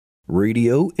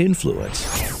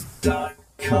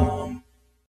radioinfluence.com.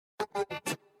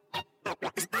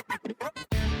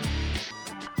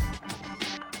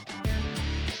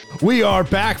 We are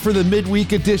back for the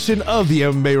midweek edition of the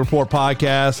MMA Report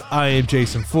podcast. I am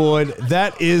Jason Floyd.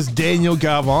 That is Daniel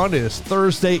Galvan. It is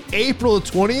Thursday, April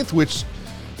 20th, which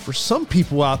for some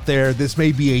people out there, this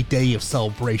may be a day of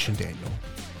celebration, Daniel.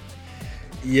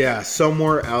 Yeah,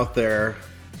 somewhere out there,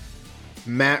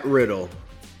 Matt Riddle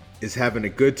is having a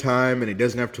good time and he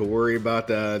doesn't have to worry about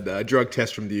the drug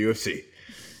test from the UFC.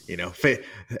 You know,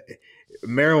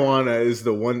 marijuana is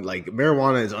the one, like,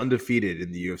 marijuana is undefeated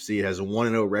in the UFC. It has a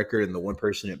 1-0 record, and the one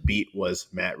person it beat was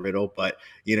Matt Riddle. But,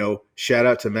 you know, shout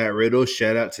out to Matt Riddle,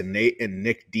 shout out to Nate and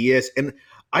Nick Diaz. And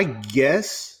I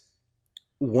guess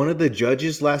one of the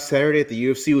judges last Saturday at the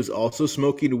UFC was also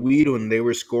smoking weed when they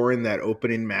were scoring that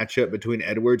opening matchup between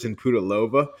Edwards and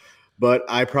Pudilova. But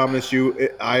I promise you,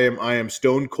 I am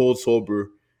stone cold sober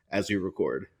as we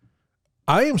record.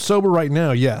 I am sober right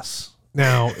now, yes.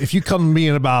 Now, if you come to me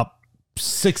in about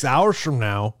 6 hours from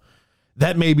now,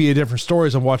 that may be a different story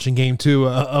as I'm watching game 2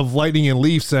 of Lightning and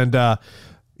Leafs. And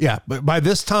yeah, but by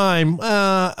this time,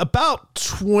 about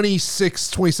 26,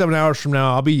 27 hours from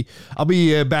now, I'll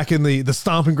be back in the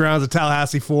stomping grounds of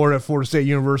Tallahassee, Florida, at Florida State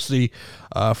University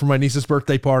for my niece's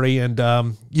birthday party. And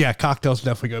yeah, cocktails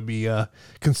definitely going to be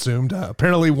consumed.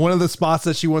 Apparently one of the spots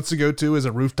that she wants to go to is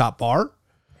a rooftop bar.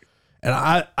 And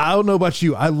I don't know about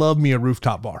you, I love me a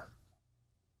rooftop bar.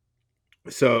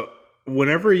 So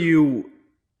whenever you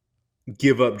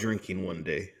give up drinking one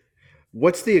day,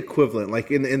 what's the equivalent? Like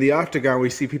in the octagon,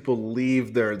 we see people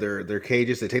leave their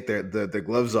cages. They take their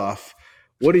gloves off.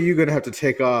 What are you going to have to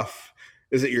take off?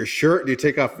 Is it your shirt? Do you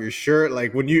take off your shirt?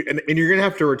 Like when you, and you're going to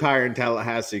have to retire in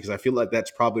Tallahassee, because I feel like that's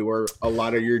probably where a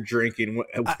lot of your drinking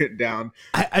went down.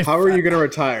 How are you going to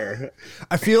retire?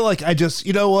 I feel like I just,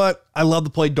 you know what? I love to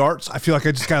play darts. I feel like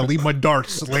I just got to leave my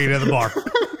darts laying in the bar.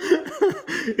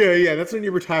 Yeah, that's when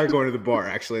you retire going to the bar,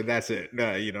 actually. That's it.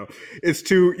 No, you know,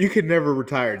 you can never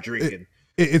retire drinking.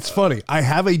 It's funny. I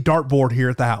have a dartboard here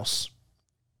at the house.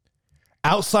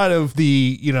 Outside of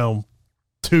the,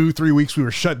 2-3 weeks we were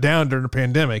shut down during the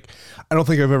pandemic, I don't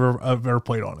think I've ever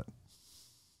played on it.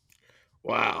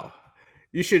 Wow.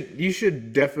 You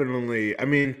should definitely, I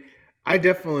mean, I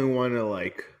definitely want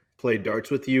to play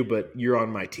darts with you, but you're on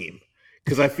my team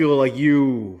because I feel like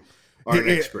you are an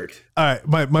expert. All right.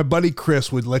 My buddy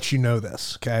Chris would let you know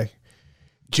this. Okay.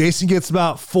 Jason gets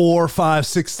about 4, 5,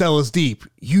 6 Stellas deep.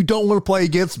 You don't want to play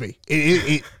against me.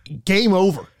 Game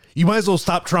over. You might as well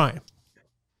stop trying.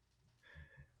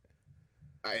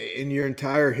 In your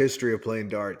entire history of playing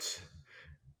darts,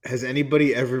 has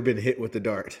anybody ever been hit with a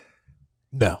dart?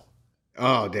 No.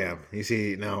 Oh, damn. You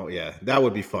see, no, yeah, that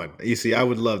would be fun. You see, I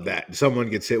would love that. Someone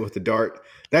gets hit with a dart.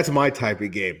 That's my type of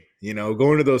game.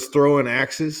 Going to those throwing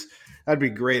axes. That'd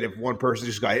be great if one person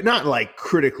just got hit, not like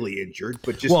critically injured,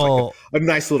 but just like a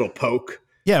nice little poke.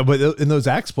 Yeah, but in those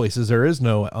axe places, there is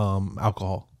no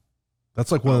alcohol.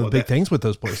 That's like one of the big things with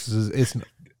those places. It's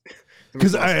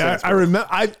because I remember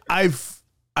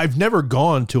I've never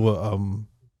gone to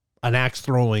an axe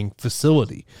throwing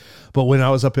facility, but when I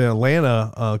was up in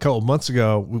Atlanta a couple of months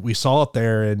ago, we saw it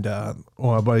there, and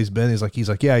one of my buddies Ben, he's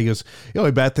like, yeah, he goes, the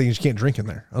only bad thing is you can't drink in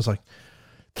there. I was like,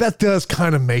 that does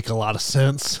kind of make a lot of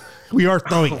sense. We are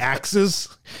throwing axes.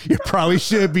 You probably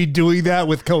should be doing that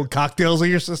with cocktails in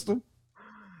your system.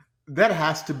 That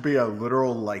has to be a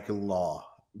literal law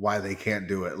why they can't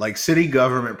do it. Like city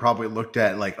government probably looked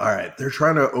at all right, they're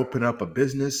trying to open up a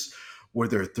business where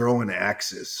they're throwing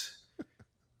axes.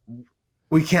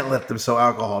 We can't let them sell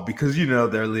alcohol because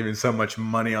they're leaving so much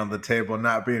money on the table,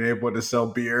 not being able to sell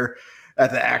beer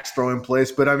at the axe throwing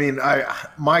place. But I mean,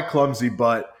 my clumsy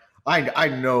butt, I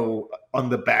know on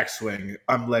the backswing,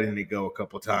 I'm letting it go a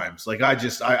couple times.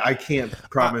 I can't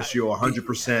promise you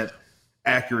 100%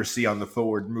 accuracy on the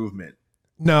forward movement.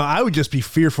 No, I would just be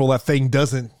fearful that thing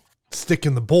doesn't stick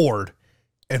in the board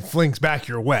and flings back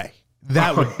your way.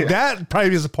 That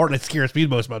probably is the part that scares me the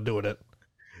most about doing it.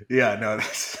 Yeah, no,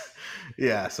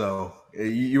 so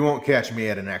you won't catch me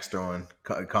at an axe throwing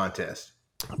contest.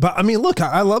 But I mean, look,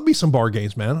 I love me some bar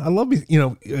games, man. I love me,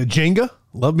 Jenga.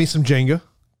 Love me some Jenga.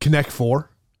 Connect 4.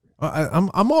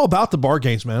 I'm all about the bar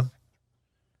games, man.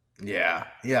 Yeah,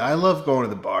 I love going to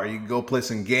the bar. You can go play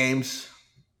some games.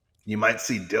 You might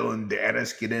see Dylan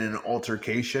Dennis get in an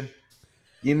altercation.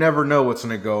 You never know what's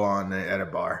going to go on at a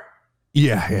bar.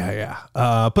 Yeah.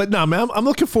 But no, man, I'm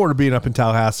looking forward to being up in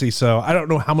Tallahassee. So I don't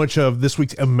know how much of this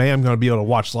week's MMA I'm going to be able to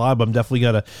watch live. But I'm definitely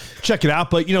going to check it out.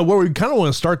 But where we kind of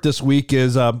want to start this week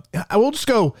is I will just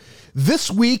go this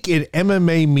week in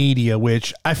MMA media,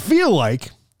 which I feel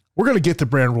like we're going to get to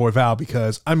Brandon Royval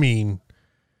because, I mean,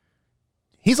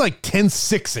 he's like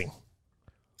 10-6ing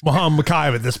Muhammad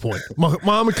Makayev at this point.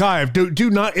 Muhammad Makayev, do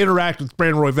not interact with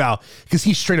Brandon Royval because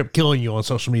he's straight up killing you on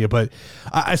social media. But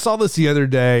I saw this the other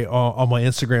day on my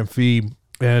Instagram feed,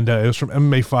 and it was from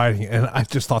MMA Fighting, and I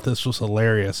just thought this was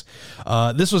hilarious.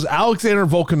 This was Alexander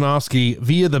Volkanovski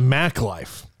via the Mac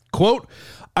Life. Quote,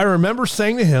 I remember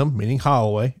saying to him, meaning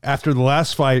Holloway, after the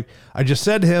last fight, I just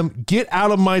said to him, get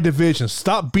out of my division.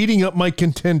 Stop beating up my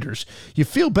contenders. You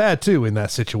feel bad, too, in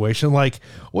that situation. Like,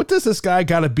 what does this guy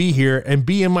got to be here and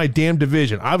be in my damn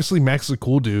division? Obviously, Max is a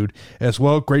cool dude as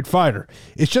well, great fighter.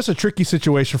 It's just a tricky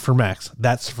situation for Max.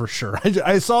 That's for sure.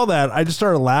 I saw that. I just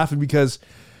started laughing because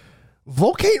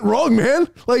Volk ain't wrong, man.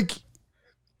 Like,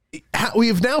 we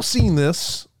have now seen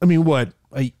this. I mean, what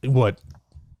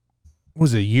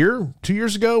was it, a year, 2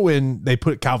 years ago when they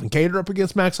put Calvin Kattar up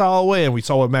against Max Holloway, and we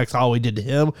saw what Max Holloway did to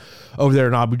him over there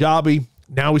in Abu Dhabi.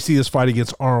 Now we see this fight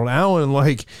against Arnold Allen.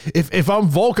 Like, if I'm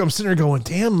Volk, I'm sitting there going,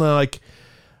 damn, like,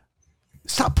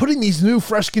 stop putting these new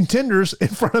fresh contenders in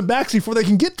front of Max before they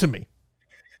can get to me.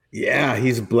 Yeah,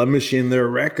 he's blemishing their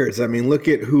records. I mean, look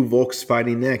at who Volk's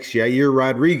fighting next. Yair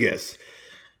Rodriguez.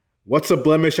 What's a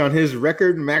blemish on his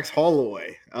record? Max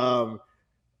Holloway.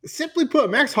 Simply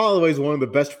put, Max Holloway is one of the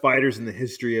best fighters in the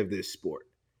history of this sport.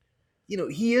 You know,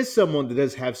 he is someone that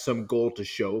does have some gold to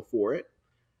show for it,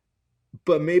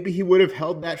 but maybe he would have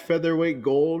held that featherweight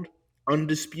gold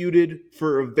undisputed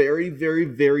for a very, very,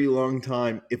 very long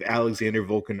time if Alexander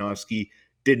Volkanovski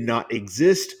did not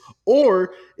exist,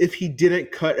 or if he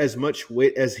didn't cut as much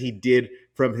weight as he did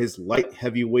from his light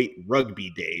heavyweight rugby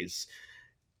days.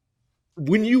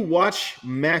 When you watch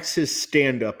Max's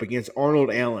stand-up against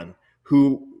Arnold Allen,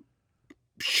 who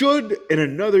should, in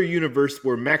another universe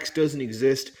where Max doesn't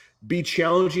exist, be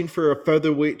challenging for a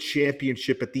featherweight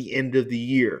championship at the end of the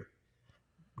year.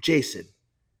 Jason,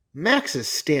 Max's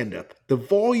stand-up, the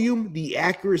volume, the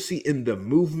accuracy, and the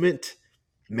movement,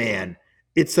 man,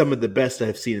 it's some of the best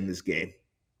I've seen in this game.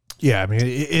 Yeah, I mean,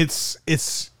 it's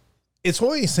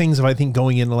one of these things of, I think,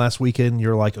 going into last weekend,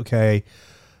 you're like, okay,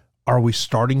 are we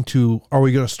going to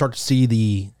start to see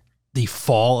the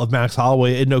fall of Max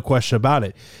Holloway? And no question about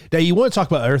it. Now, you want to talk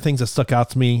about other things that stuck out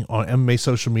to me on MMA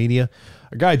social media.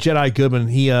 A guy, Jedi Goodman,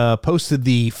 he posted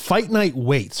the fight night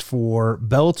weights for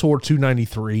Bellator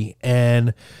 293,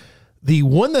 and the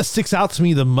one that sticks out to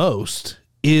me the most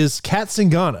is Kat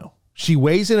Zingano. She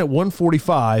weighs in at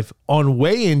 145 on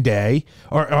weigh-in day,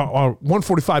 or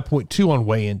 145.2 on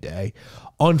weigh-in day.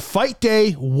 On fight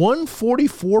day,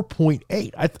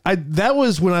 144.8. That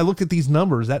was, when I looked at these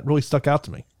numbers, that really stuck out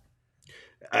to me.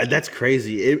 That's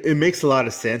crazy. It makes a lot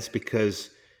of sense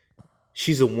because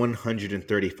she's a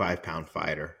 135-pound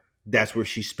fighter. That's where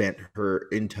she spent her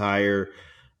entire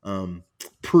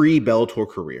pre-Bellator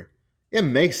career. It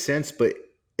makes sense, but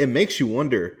it makes you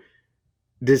wonder,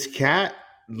 does Kat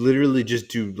literally just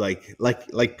do like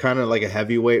kind of like a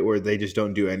heavyweight where they just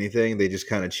don't do anything? They just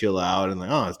kind of chill out and like,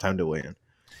 oh, it's time to weigh in.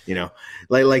 You know,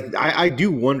 I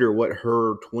do wonder what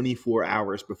her 24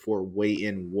 hours before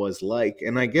weigh-in was like.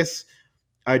 And I guess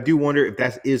I do wonder if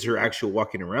that is her actual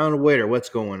walking around weight or what's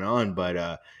going on.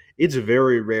 But it's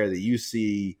very rare that you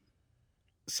see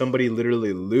somebody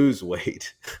literally lose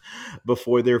weight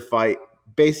before their fight,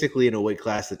 basically in a weight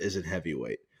class that isn't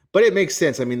heavyweight. But it makes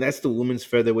sense. I mean, that's the women's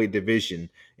featherweight division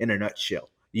in a nutshell.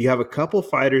 You have a couple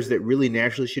fighters that really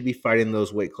naturally should be fighting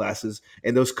those weight classes,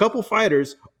 and those couple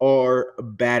fighters are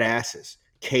badasses.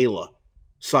 Kayla,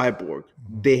 Cyborg,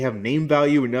 they have name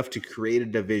value enough to create a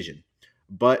division.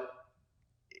 But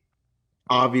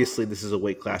obviously, this is a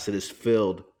weight class that is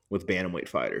filled with bantamweight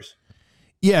fighters.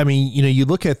 Yeah, I mean, you know, you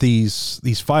look at these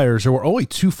fighters, there were only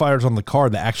two fighters on the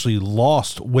card that actually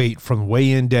lost weight from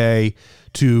weigh-in day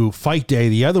to fight day.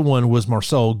 The other one was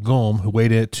Marcel Gaume, who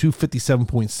weighed in at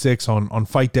 257.6 on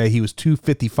fight day. He was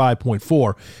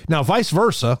 255.4. Now, vice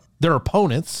versa, their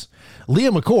opponents,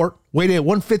 Leah McCourt weighed in at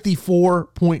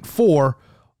 154.4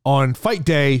 on fight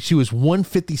day. She was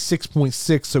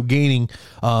 156.6, so gaining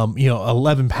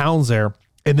 11 pounds there.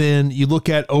 And then you look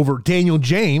at over Daniel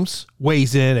James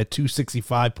weighs in at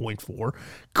 265.4,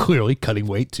 clearly cutting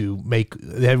weight to make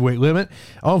the heavyweight limit.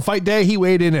 On fight day, he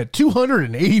weighed in at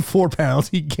 284 pounds.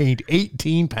 He gained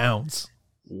 18 pounds.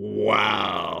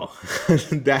 Wow.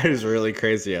 That is really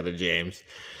crazy out of James.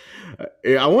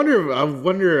 I wonder,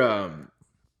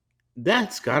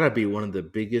 that's gotta be one of the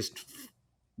biggest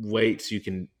weights you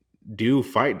can do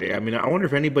fight day. I mean, I wonder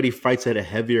if anybody fights at a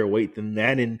heavier weight than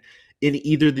that in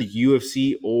either the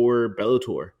UFC or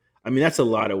Bellator. I mean, that's a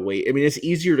lot of weight. I mean, it's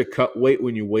easier to cut weight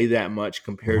when you weigh that much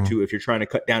compared to if you're trying to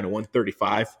cut down to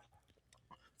 135,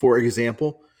 for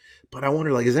example. but I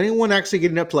wonder, like, is anyone actually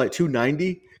getting up to like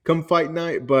 290 come fight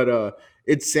night? But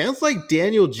it sounds like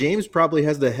Daniel James probably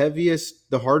has the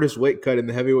hardest weight cut in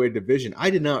the heavyweight division. I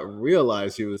did not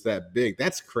realize he was that big.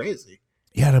 That's crazy.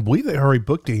 Yeah, and I believe they already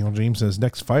booked Daniel James in his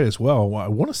next fight as well. I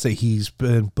want to say he's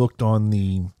been booked on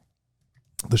the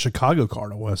Chicago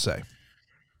card, I want to say.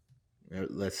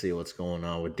 Let's see what's going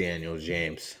on with Daniel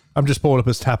James. I'm just pulling up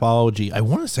his Tapology. I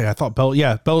want to say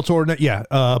Bellator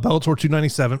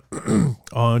 297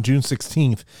 on June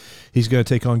 16th. He's going to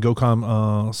take on Gokhan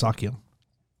Sakyam.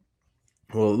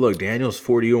 Well, look, Daniel's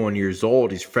 41 years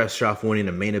old. He's fresh off winning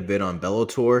a main event on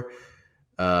Bellator.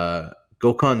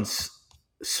 Gokhan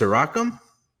Sakyam?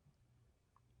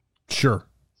 Sure.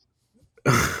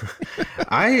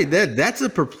 That's a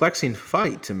perplexing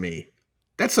fight to me.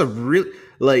 That's a real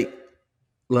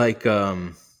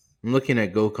I'm looking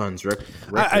at Gokhan's record.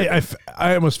 I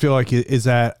almost feel like is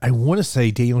that I want to say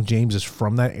Daniel James is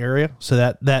from that area, so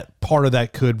that part of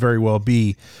that could very well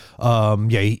be,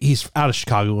 he's out of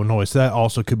Chicago, Illinois, so that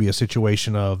also could be a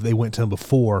situation of they went to him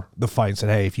before the fight and said,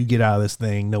 hey, if you get out of this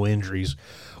thing, no injuries,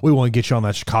 we want to get you on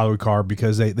that Chicago card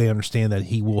because they understand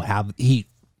that you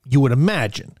would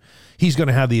imagine he's going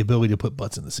to have the ability to put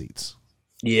butts in the seats.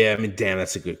 Yeah, I mean, damn,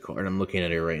 that's a good card. I'm looking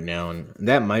at it right now, and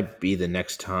that might be the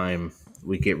next time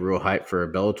we get real hype for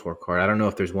a Bellator card. I don't know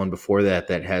if there's one before that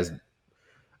has,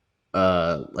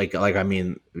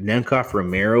 Nemkov,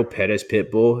 Romero, Pettis,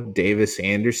 Pitbull, Davis,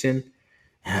 Anderson.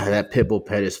 That Pitbull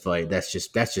Pettis fight, that's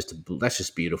just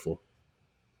beautiful.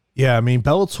 Yeah, I mean,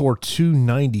 Bellator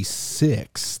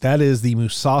 296. That is the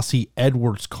Mousasi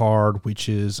Edwards card, which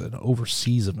is an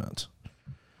overseas event.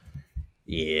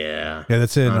 Yeah,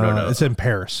 that's in it's in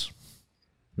Paris.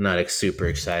 Not super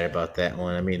excited about that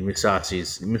one. I mean,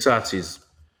 Mousasi's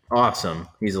awesome.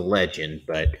 He's a legend,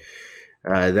 but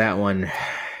that one,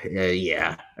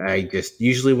 I just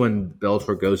usually when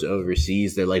Bellator goes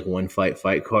overseas, they're like one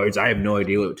fight cards. I have no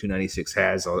idea what 296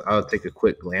 has. I'll take a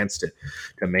quick glance to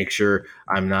make sure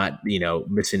I'm not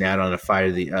missing out on a fight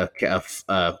of the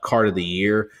card of the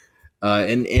year.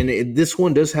 This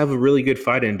one does have a really good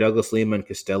fight in Douglas Lima and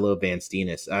Costello Van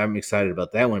Steenis. I'm excited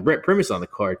about that one. Brett Primus on the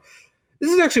card.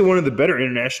 This is actually one of the better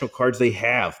international cards they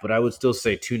have, but I would still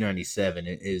say 297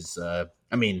 is.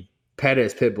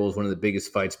 Pettis Pitbull is one of the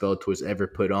biggest fights Bellator's ever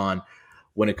put on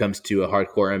when it comes to a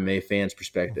hardcore MMA fan's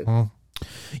perspective. Mm-hmm.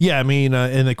 Yeah, I mean,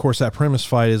 and of course that Primus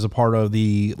fight is a part of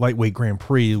the lightweight Grand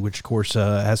Prix, which of course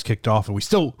has kicked off, and we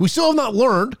still have not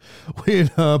learned when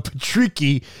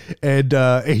Patricky and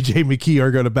AJ McKee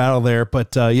are going to battle there.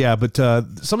 But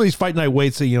some of these fight night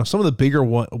weights, some of the bigger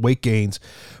weight gains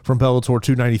from Bellator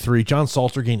 293. John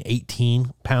Salter gained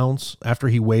 18 pounds after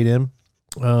he weighed in.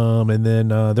 And then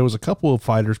there was a couple of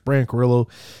fighters. Brandon Carrillo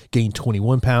gained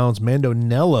 21 pounds. Mando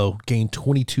Nello gained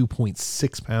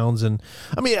 22.6 pounds. And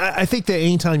I mean, I think that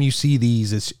anytime you see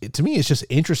these, to me, it's just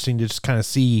interesting to just kind of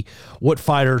see what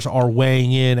fighters are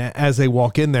weighing in as they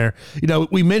walk in there.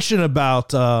 We mentioned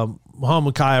about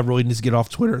Muhammad Mokaev really needs to get off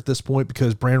Twitter at this point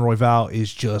because Brandon Royval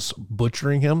is just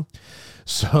butchering him.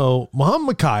 So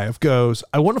Muhammad Mokaev goes,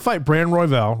 I want to fight Brandon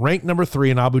Royval, ranked number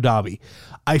 3 in Abu Dhabi.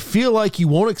 I feel like you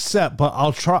won't accept, but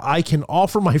I'll try. I can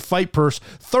offer my fight purse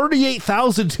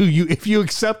 $38,000 to you if you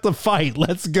accept the fight.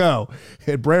 Let's go.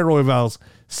 And Brandon Royval's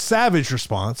savage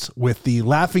response with the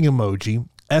laughing emoji,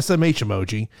 SMH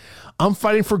emoji. I'm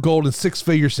fighting for gold in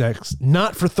 6-figure sex,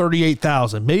 not for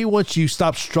 $38,000. Maybe once you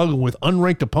stop struggling with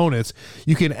unranked opponents,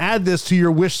 you can add this to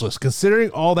your wish list.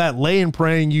 Considering all that laying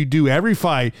praying you do every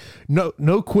fight, no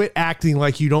quit acting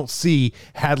like you don't see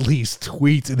Hadley's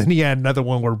tweets. And then he had another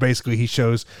one where basically he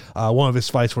shows one of his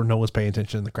fights where no one's paying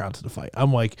attention in the crowd to the fight.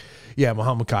 I'm like, yeah,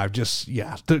 Muhammad Mokaev,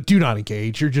 do not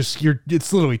engage. It's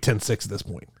literally 10-6 at this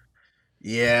point.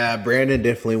 Yeah, Brandon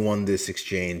definitely won this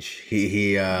exchange.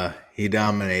 He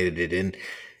dominated it. And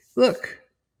look,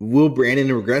 will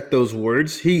Brandon regret those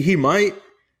words? He might.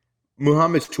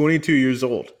 Muhammad's 22 years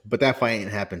old, but that fight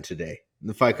ain't happened today.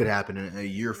 The fight could happen in a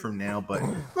year from now, but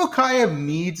Mokaev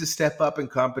needs to step up in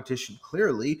competition,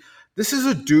 clearly. This is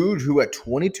a dude who at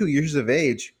 22 years of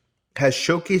age has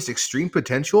showcased extreme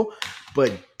potential,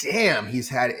 but damn, he's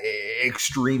had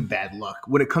extreme bad luck.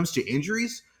 When it comes to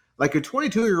injuries, like a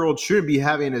 22-year-old shouldn't be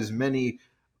having as many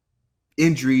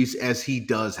injuries as he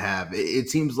does have. It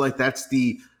seems like that's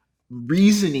the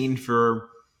reasoning for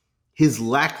his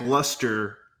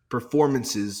lackluster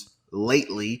performances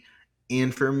lately.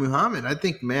 And for Muhammad, I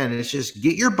think, man, it's just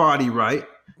get your body right,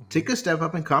 take a step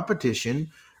up in competition.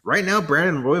 Right now,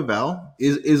 Brandon Royval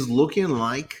is looking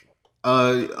like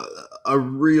uh, a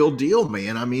real deal,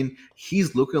 man. I mean,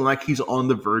 he's looking like he's on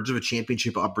the verge of a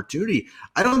championship opportunity.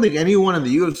 I don't think anyone in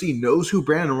the UFC knows who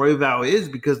Brandon Royval is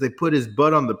because they put his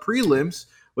butt on the prelims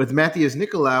with Matthias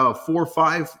Nicolau, a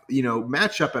 4-5,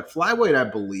 matchup at flyweight, I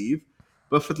believe.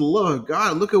 But for the love of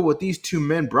God, look at what these two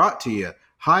men brought to you.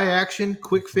 High action,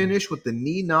 quick finish with the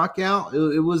knee knockout.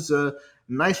 It was a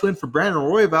nice win for Brandon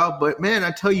Royval. But, man,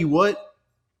 I tell you what,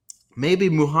 maybe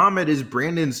Muhammad is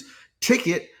Brandon's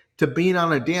ticket to being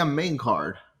on a damn main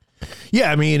card.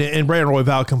 Yeah, I mean, and Brandon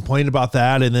Royval complained about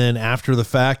that, and then after the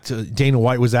fact, Dana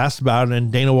White was asked about it, and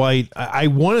Dana White, I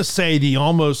want to say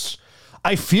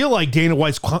I feel like Dana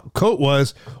White's quote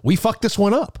was, "We fucked this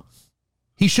one up.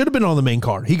 He should have been on the main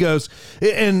card." He goes,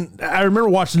 and I remember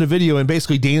watching the video, and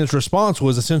basically Dana's response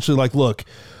was essentially like, "Look,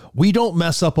 we don't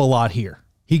mess up a lot here."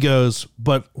 He goes,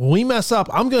 "But when we mess up,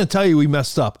 I'm going to tell you we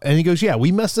messed up." And he goes, "Yeah,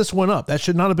 we messed this one up. That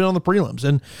should not have been on the prelims."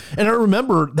 And I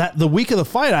remember that the week of the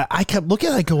fight, I kept looking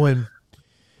at it going,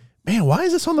 man, why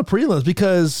is this on the prelims?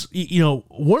 Because,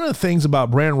 one of the things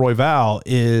about Brandon Royval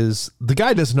is the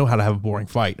guy doesn't know how to have a boring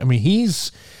fight. I mean,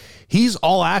 he's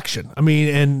all action. I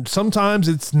mean, and sometimes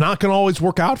it's not going to always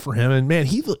work out for him. And man,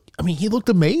 he looked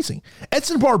amazing.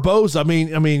 Edson Barboza, I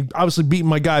mean, obviously beating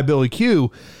my guy, Billy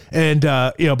Q. And,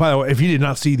 by the way, if you did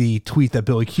not see the tweet that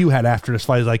Billy Q had after this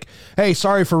fight, he's like, "Hey,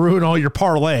 sorry for ruining all your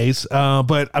parlays."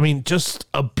 But I mean, just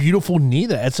a beautiful knee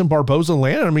that Edson Barboza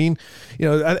landed. I mean,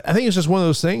 I think it's just one of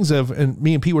those things and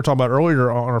me and Pete were talking about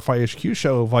earlier on our Fight HQ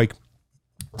show of like,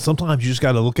 sometimes you just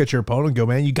got to look at your opponent and go,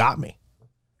 "Man, you got me."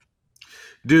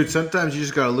 Dude, sometimes you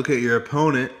just got to look at your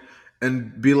opponent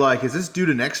and be like, is this dude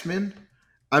an X-Men?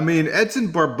 I mean,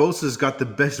 Edson Barboza's got the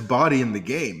best body in the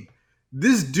game.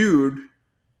 This dude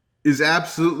is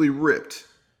absolutely ripped,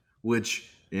 which,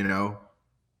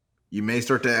 you may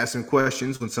start to ask some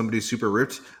questions when somebody's super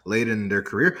ripped late in their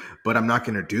career, but I'm not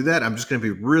going to do that. I'm just going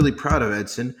to be really proud of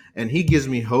Edson, and he gives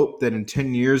me hope that in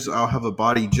 10 years I'll have a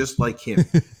body just like him.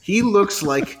 He looks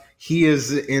like he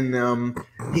is in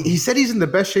he said he's in the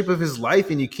best shape of his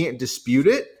life, and you can't dispute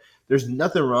it. There's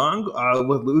nothing wrong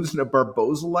with losing a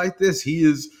Barboza like this. He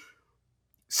is,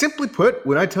 simply put,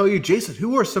 when I tell you, Jason,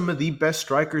 who are some of the best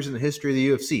strikers in the history of the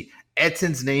UFC,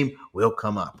 Edson's name will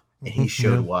come up, and he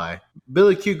showed why.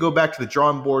 Billy Q, go back to the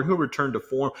drawing board. He'll return to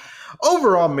form.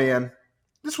 Overall, man,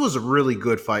 this was a really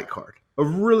good fight card. A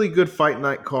really good fight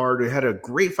night card. It had a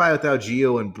great fight with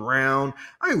Algeo and Brown.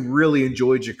 I really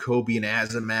enjoyed Jacoby and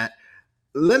Azamat.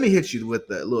 Let me hit you with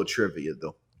a little trivia,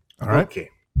 though. All right. Okay.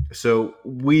 So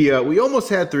we almost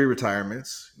had 3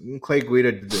 retirements. Clay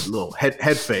Guida did a little head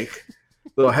fake.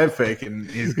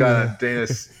 And he's got a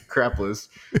Dana's crap list.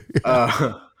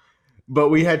 But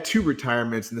we had 2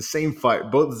 retirements in the same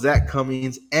fight. Both Zach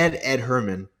Cummings and Ed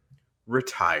Herman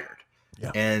retired.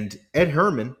 Yeah. And Ed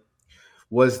Herman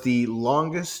was the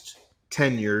longest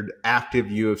tenured active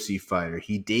UFC fighter.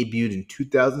 He debuted in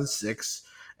 2006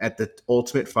 at the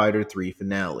Ultimate Fighter 3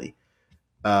 finale.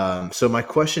 So my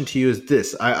question to you is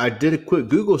this. I did a quick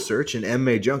Google search, and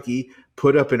MMA Junkie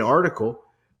put up an article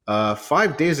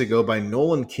 5 days ago by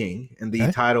Nolan King, and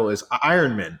the title is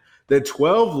Iron Man, the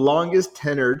 12 longest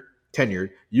tenured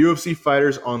UFC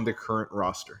fighters on the current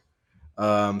roster.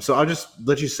 So I'll just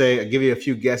let you I'll give you a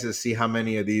few guesses, see how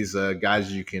many of these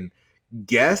guys you can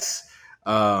guess.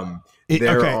 There are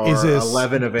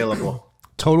 11 available.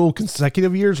 Total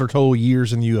consecutive years or total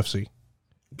years in the UFC?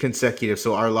 Consecutive.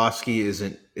 So Arlovsky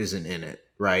isn't in it,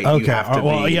 right? Okay.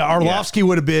 Arlovsky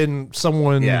would have been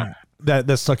someone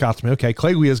that stuck out to me. Okay.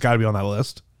 Clay Guida's got to be on that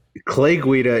list. Clay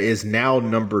Guida is now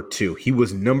number 2. He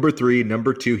was number 3,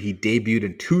 number 2. He debuted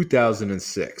in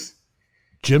 2006.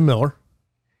 Jim Miller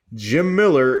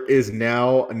is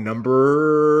now number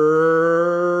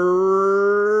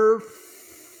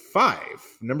 5.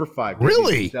 Number 5.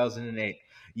 Really? 2008.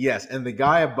 Yes, and the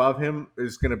guy above him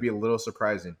is going to be a little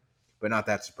surprising, but not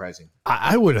that surprising.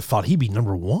 I would have thought he'd be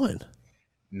number 1.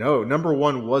 No, number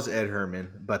 1 was Ed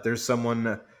Herman, but there's someone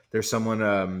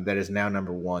that is now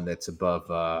number 1 that's above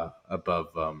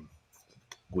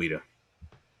Guida.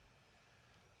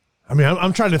 I mean,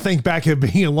 I'm trying to think back at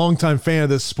being a longtime fan of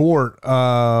this sport.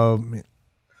 I'm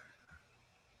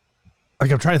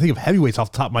trying to think of heavyweights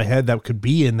off the top of my head that could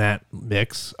be in that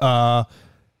mix.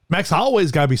 Max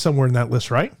Holloway's got to be somewhere in that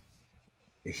list, right?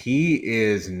 He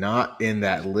is not in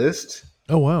that list.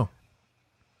 Oh, wow.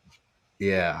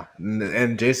 Yeah.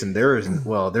 And Jason, there's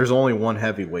only one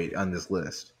heavyweight on this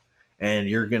list. And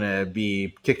you're going to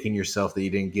be kicking yourself that you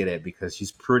didn't get it because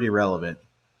he's pretty relevant.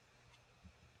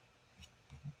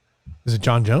 Is it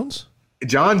John Jones?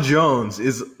 John Jones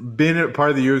has been a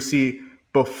part of the UFC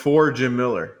before Jim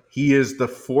Miller. He is the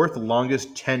 4th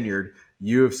longest tenured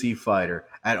UFC fighter.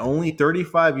 At only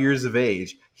 35 years of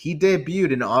age, he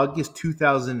debuted in August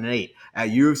 2008 at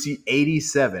UFC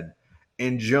 87,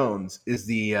 and Jones is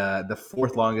the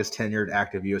fourth longest tenured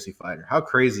active UFC fighter. How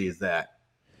crazy is that?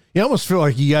 You almost feel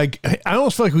like I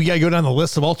almost feel like we got to go down the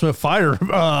list of Ultimate Fighter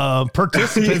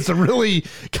participants to really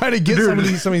kind of get some of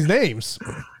these names.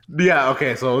 Yeah.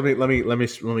 Okay. So let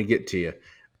me get to you.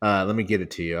 Let me get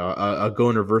it to you. I'll go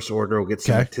in reverse order. We'll get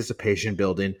some anticipation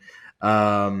building.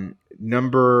 Number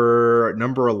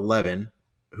 11,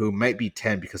 who might be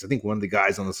 10 because I think one of the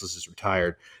guys on this list is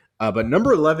retired. But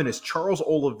number 11 is Charles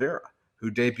Oliveira,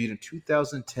 who debuted in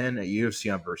 2010 at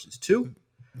UFC on Versus 2.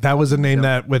 That was a name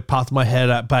that would pop in my head,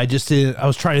 but I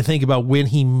was trying to think about when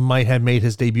he might have made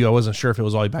his debut. I wasn't sure if it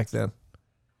was all back then.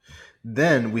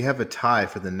 Then we have a tie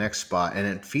for the next spot, and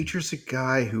it features a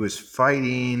guy who is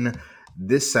fighting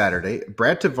this Saturday.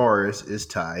 Brad Tavares is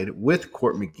tied with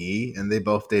Court McGee, and they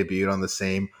both debuted on the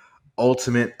same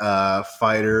Ultimate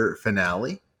Fighter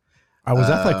finale. I was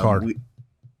at that card.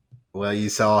 Well, you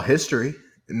saw history.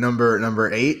 Number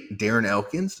 8, Darren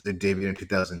Elkins, they debuted in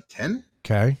 2010.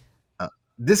 Okay.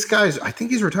 This guy's, I think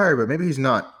he's retired, but maybe he's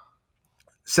not.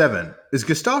 7. Is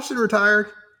Gustafsson retired?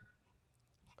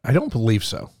 I don't believe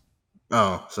so.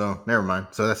 Oh, so never mind.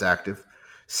 So that's active.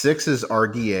 6 is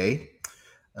RDA.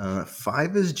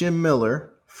 5 is Jim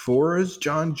Miller. 4 is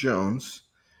John Jones.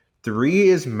 3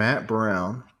 is Matt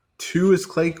Brown. 2 is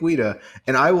Clay Guida.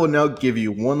 And I will now give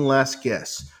you one last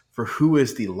guess for who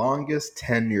is the longest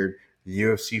tenured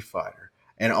UFC fighter.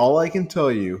 And all I can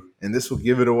tell you, and this will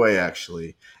give it away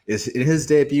actually, is in his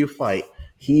debut fight,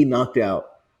 he knocked out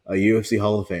a UFC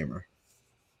Hall of Famer.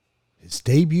 His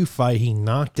debut fight, he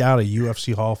knocked out a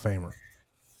UFC Hall of Famer.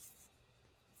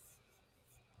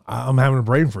 I'm having a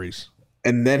brain freeze.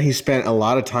 And then he spent a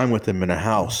lot of time with him in a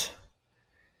house.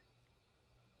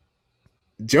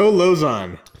 Joe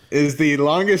Lozon is the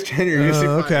longest tenured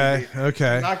UFC fighter.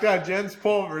 Okay. He knocked out Jens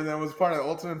Pulver, then was part of the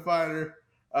Ultimate Fighter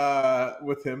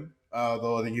with him.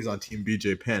 Though I think he's on Team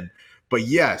BJ Penn. But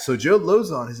yeah, so Joe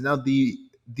Lozon is now the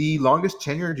longest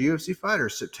tenured UFC fighter,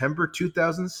 September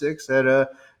 2006 at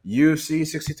UFC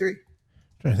 63. I'm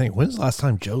trying to think, when's the last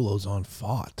time Joe Lozon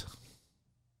fought?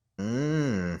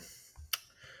 I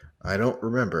don't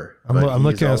remember. I'm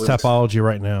looking at his topology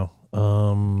right now.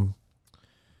 Joe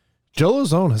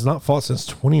Lozon has not fought since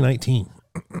 2019.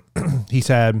 He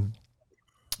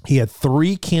had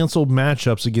 3 canceled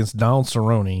matchups against Donald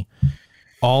Cerrone,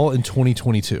 all in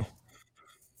 2022.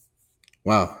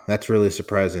 Wow, that's really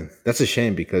surprising. That's a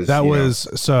shame because it was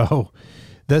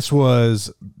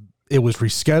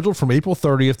rescheduled from April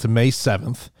 30th to May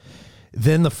 7th.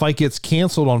 Then the fight gets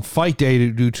canceled on fight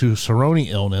day due to Cerrone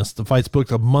illness. The fight's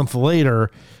booked a month later,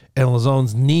 and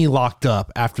Lozon's knee locked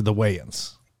up after the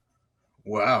weigh-ins.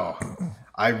 Wow.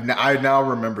 I now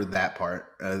remember that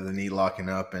part, the knee locking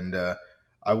up. And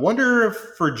I wonder if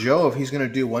for Joe, if he's going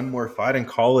to do one more fight and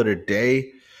call it a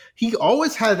day. He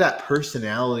always had that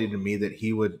personality to me that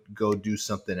he would go do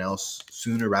something else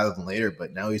sooner rather than later.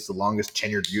 But now he's the longest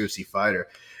tenured UFC fighter.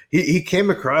 He came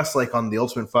across like on the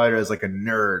Ultimate Fighter as like a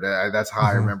nerd. That's how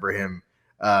I remember him.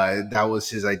 That was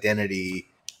his identity.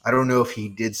 I don't know if he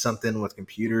did something with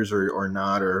computers or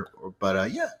not,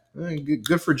 but yeah,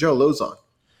 good for Joe Lozon.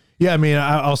 Yeah, I mean,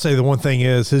 I'll say the one thing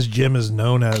is his gym is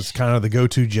known as kind of the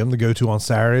go-to gym to go to on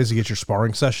Saturdays to get your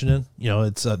sparring session in.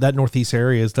 It's that Northeast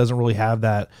area doesn't really have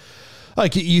that.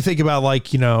 Like you think about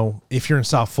if you're in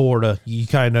South Florida, you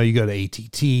kind of know you go to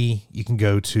ATT, you can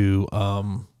go to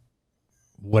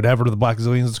whatever the Black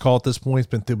Zillions is called at this point. It's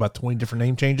been through about 20 different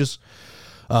name changes.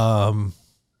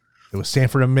 It was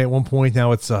Sanford MMA at one point.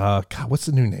 Now it's what's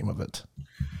the new name of it?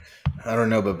 I don't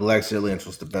know, but Black Zillions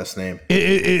was the best name.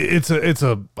 It's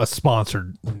a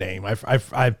sponsored name.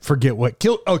 I forget what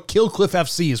Kill Cliff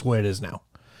FC is what it is now.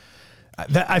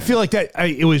 I feel like that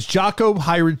it was Jocko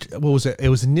Hybrid. What was it? It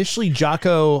was initially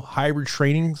Jocko Hybrid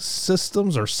Training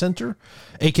Systems or Center,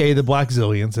 aka the Black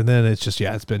Zillions, and then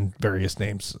it's been various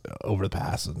names over the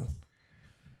past. And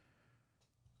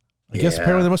I guess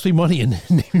apparently there must be money in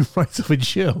naming rights of a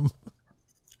gym.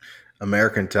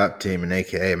 American Top Team and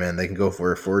AKA, man, they can go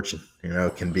for a fortune.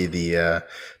 It can be the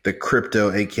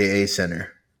crypto AKA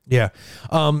center. Yeah.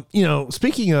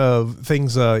 Speaking of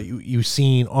things you've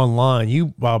seen online,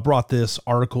 you brought this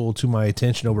article to my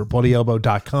attention over at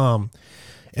bloodyelbow.com.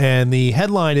 And the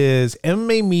headline is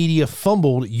MMA media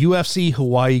fumbled UFC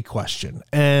Hawaii question.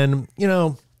 And,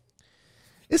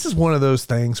 this is one of those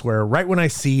things where right when I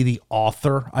see the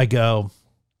author, I go,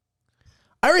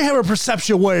 I already have a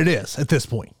perception of what it is at this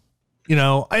point.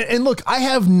 And look, I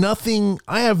have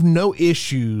no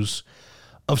issues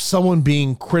of someone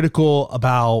being critical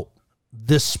about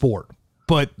this sport,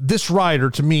 But this writer,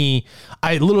 to me,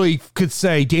 I literally could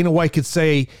say, Dana White could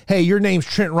say, hey, your name's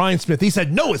Trent Ryan-Smith. He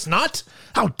said, no, it's not.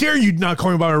 How dare you not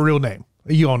call me by my real name?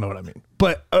 You all know what I mean.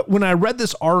 But when I read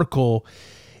this article,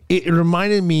 it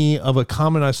reminded me of a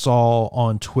comment I saw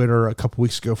on Twitter a couple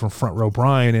weeks ago from Front Row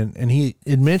Brian. And he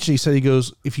said, he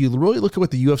goes, if you really look at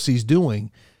what the UFC is doing,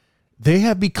 they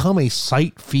have become a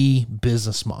site fee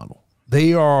business model.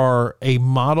 They are a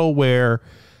model where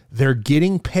they're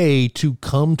getting paid to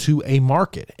come to a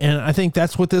market. And I think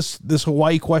that's what this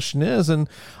Hawaii question is. And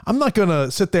I'm not going to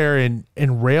sit there and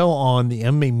rail on the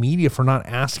MMA media for not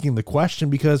asking the question,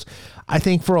 because I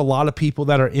think for a lot of people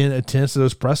that are in attendance to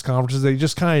those press conferences, they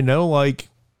just kind of know, like,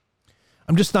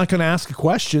 I'm just not going to ask a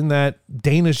question that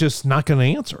Dana's just not going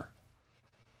to answer.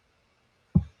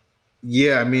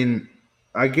 Yeah, I mean,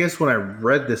 I guess when I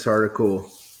read this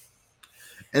article,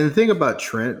 and the thing about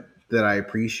Trent that I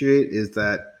appreciate is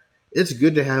that it's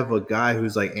good to have a guy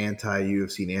who's like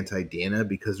anti-UFC and anti-Dana,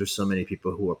 because there's so many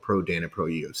people who are pro-Dana,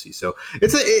 pro-UFC. So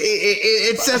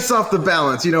it sets off the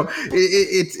balance. You know,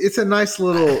 it's a nice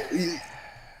little.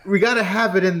 We got to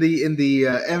have it in the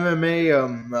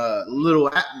MMA little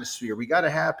atmosphere. We got to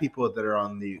have people that are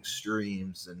on the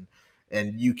extremes,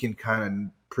 and you can kind of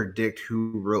predict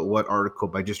who wrote what article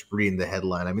by just reading the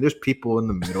headline. I mean, there's people in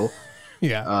the middle.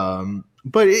 Yeah.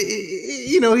 But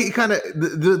you know, he kind of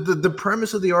the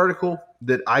premise of the article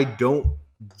that I don't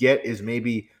get is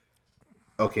maybe,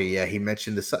 okay, yeah, he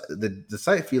mentioned the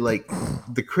site fee, like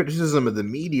the criticism of the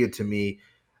media to me,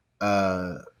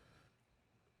 like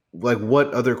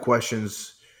what other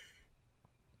questions,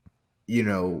 you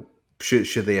know,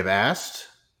 should they have asked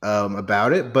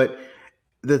about it? But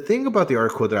the thing about the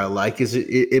article that I like is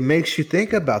it makes you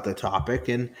think about the topic,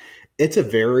 and it's a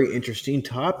very interesting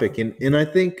topic, and I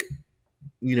think,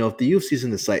 you know, if the UFC is in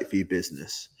the site fee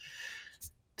business,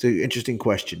 it's an interesting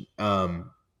question.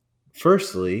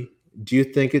 Firstly, do you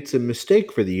think it's a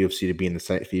mistake for the UFC to be in the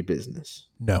site fee business?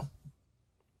 No.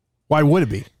 Why would it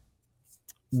be?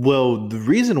 Well, the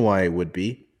reason why it would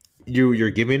be,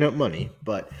 you're giving up money,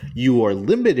 but you are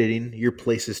limiting your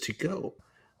places to go.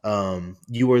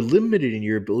 You are limiting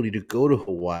your ability to go to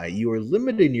Hawaii. You are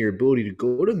limiting your ability to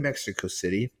go to Mexico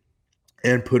City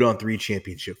and put on 3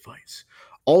 championship fights.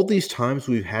 All these times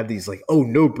we've had these like, oh,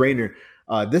 no brainer.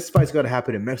 This fight's got to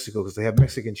happen in Mexico because they have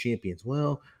Mexican champions.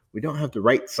 Well, we don't have the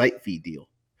right site fee deal.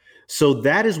 So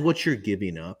that is what you're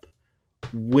giving up.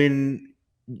 When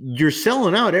you're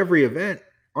selling out every event,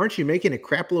 aren't you making a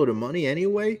crap load of money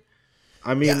anyway?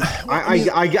 I mean,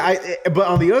 yeah, but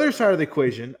on the other side of the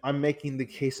equation, I'm making the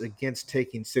case against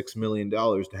taking $6 million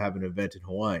to have an event in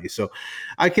Hawaii. So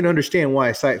I can understand why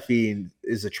a site fee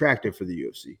is attractive for the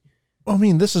UFC. I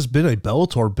mean, this has been a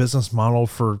Bellator business model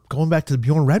for going back to the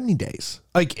Bjorn Rebney days.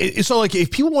 Like, so like if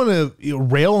people want to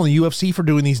rail on the UFC for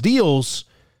doing these deals,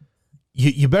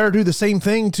 you better do the same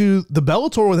thing to the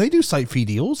Bellator when they do site fee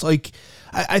deals. Like,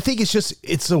 I think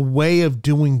it's a way of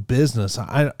doing business.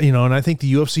 And I think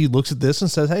the UFC looks at this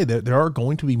and says, hey, there are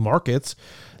going to be markets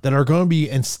that are going to be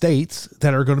in states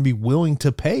that are going to be willing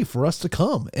to pay for us to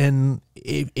come. And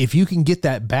if you can get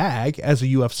that bag as a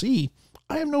UFC,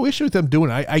 I have no issue with them doing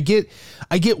it. I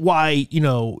get why,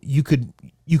 you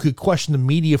could question the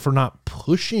media for not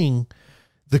pushing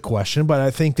the question, but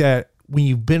I think that when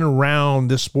you've been around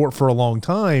this sport for a long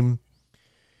time,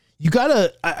 you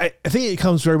gotta, I think it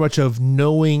comes very much of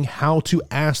knowing how to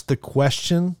ask the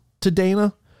question to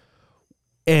Dana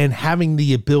and having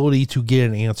the ability to get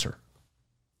an answer.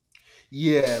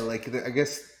 Yeah, like I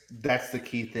guess that's the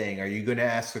key thing. Are you going to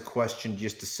ask a question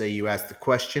just to say you asked the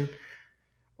question?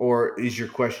 Or is your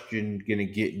question going to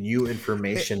get new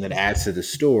information that adds to the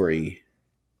story?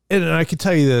 And I can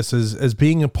tell you this as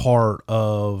being a part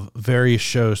of various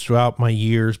shows throughout my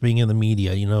years being in the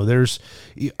media,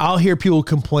 I'll hear people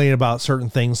complain about certain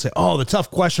things, say, oh, the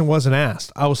tough question wasn't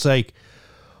asked. I was like,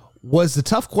 was the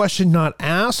tough question not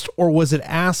asked, or was it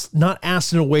not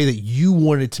asked in a way that you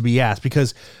wanted it to be asked?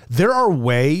 Because there are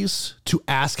ways to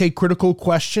ask a critical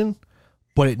question,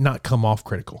 but it not come off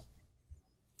critical.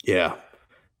 Yeah.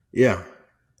 Yeah.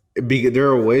 There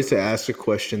are ways to ask a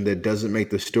question that doesn't make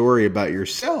the story about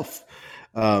yourself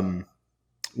when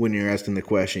you're asking the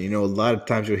question. A lot of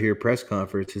times you'll hear press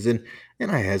conferences, and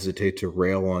I hesitate to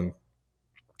rail on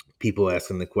people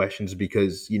asking the questions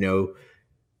because,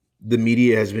 the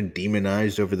media has been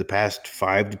demonized over the past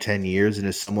 5 to 10 years. And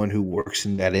as someone who works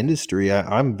in that industry,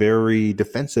 I'm very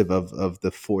defensive of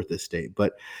the fourth estate.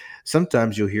 But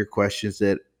sometimes you'll hear questions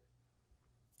that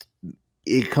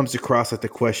it comes across that the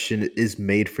question is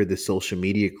made for the social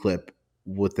media clip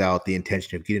without the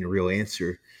intention of getting a real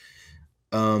answer.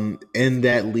 And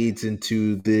that leads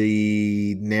into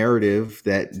the narrative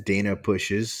that Dana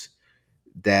pushes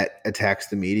that attacks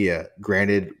the media.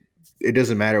 Granted, it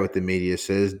doesn't matter what the media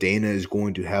says. Dana is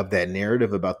going to have that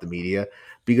narrative about the media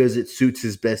because it suits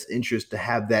his best interest to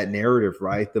have that narrative,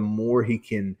 right? The more he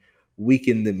can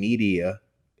weaken the media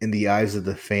in the eyes of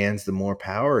the fans, the more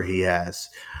power he has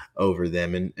over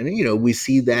them. And you know, we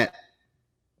see that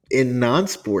in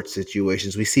non-sports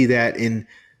situations. We see that in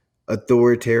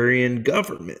authoritarian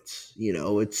governments. You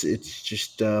know, it's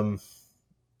just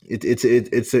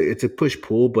it's a push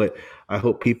pull, but I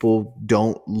hope people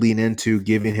don't lean into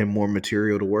giving him more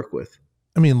material to work with.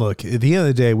 I mean, look, at the end of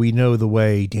the day, we know the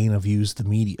way Dana views the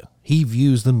media. He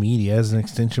views the media as an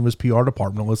extension of his PR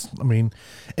department.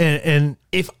 And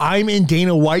if I'm in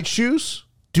Dana White's shoes,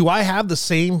 do I have the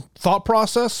same thought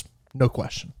process? No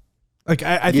question. Like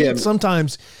I think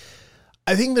sometimes,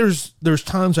 I think there's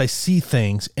times I see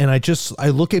things and I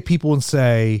look at people and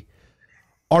say,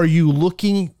 are you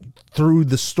looking through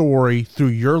the story through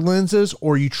your lenses,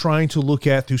 or are you trying to look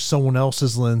at through someone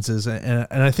else's lenses? And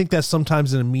I think that's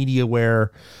sometimes in the media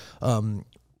where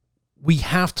we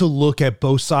have to look at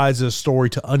both sides of the story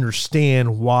to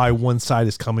understand why one side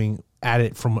is coming at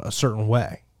it from a certain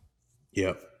way.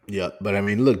 Yeah. Yeah. But I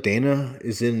mean, look, Dana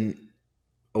is in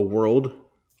a world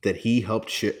that he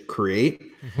helped create,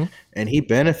 and he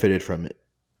benefited from it.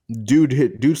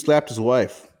 Dude slapped his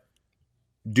wife.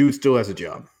 Dude still has a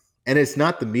job, and it's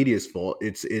not the media's fault.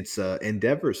 It's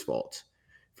Endeavor's fault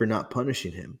for not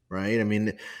punishing him, right? I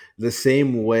mean, the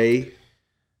same way,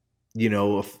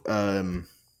 this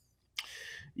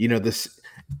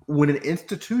when an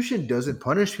institution doesn't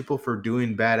punish people for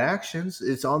doing bad actions,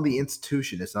 it's on the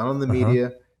institution. It's not on the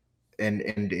media, and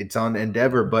it's on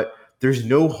Endeavor. But there's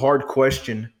no hard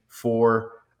question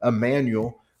for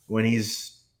Emmanuel when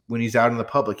he's out in the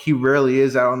public. He rarely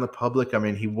is out in the public. I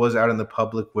mean, he was out in the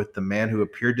public with the man who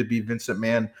appeared to be Vincent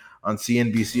Mann on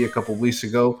CNBC a couple of weeks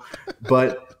ago.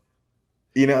 But,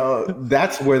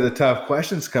 that's where the tough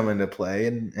questions come into play.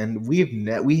 And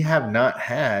we have not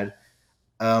had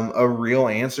a real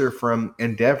answer from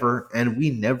Endeavor, and we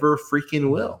never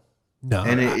freaking will. No.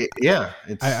 And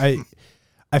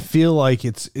I feel like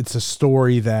it's a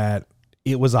story that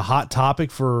it was a hot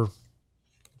topic for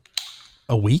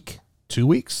a week, 2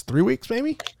 weeks, 3 weeks,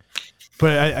 maybe.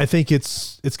 But I think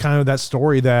it's kind of that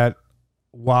story that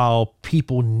while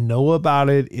people know about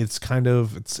it, it's kind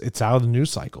of, it's out of the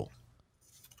news cycle.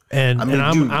 And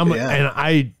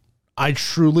I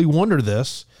truly wonder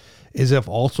this is if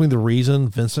ultimately the reason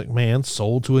Vince McMahon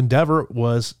sold to Endeavor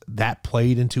was that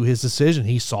played into his decision.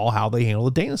 He saw how they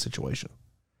handled the Dana situation,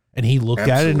 and he looked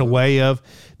at it in a way of,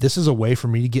 this is a way for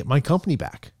me to get my company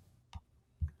back.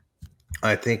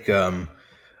 I think the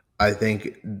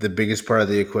biggest part of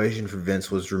the equation for Vince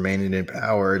was remaining in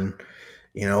power. And,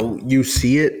 you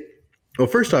see it. Well,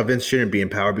 first off, Vince shouldn't be in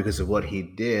power because of what he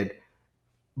did.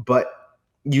 But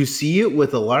you see it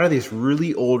with a lot of these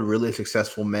really old, really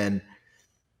successful men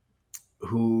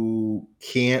who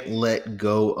can't let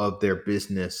go of their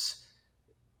business.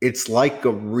 It's like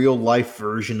a real life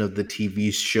version of the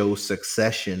TV show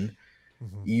Succession.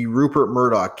 Rupert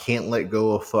Murdoch can't let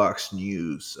go of Fox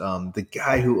News. The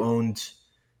guy who owned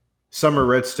Summer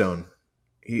Redstone,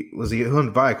 he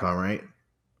owned Viacom, right?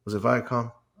 Was it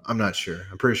Viacom? I'm not sure.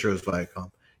 I'm pretty sure it was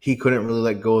Viacom. He couldn't really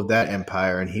let go of that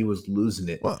empire, and he was losing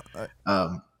it. Well,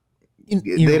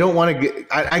 they don't want to get.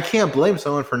 I can't blame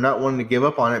someone for not wanting to give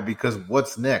up on it, because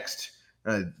what's next?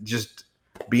 Just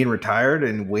being retired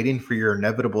and waiting for your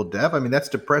inevitable death? I mean, that's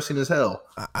depressing as hell.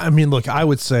 I mean, look, I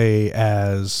would say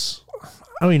I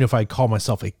don't even know if I call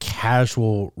myself a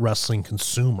casual wrestling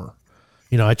consumer.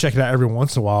 I check it out every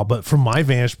once in a while, but from my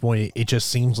vantage point, it just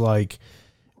seems like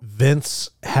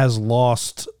Vince has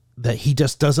lost that. He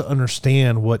just doesn't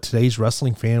understand what today's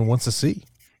wrestling fan wants to see.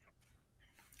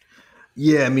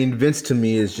 Yeah, I mean, Vince to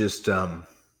me is just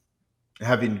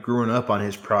having grown up on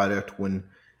his product when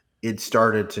it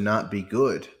started to not be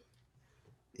good.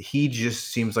 He just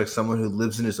seems like someone who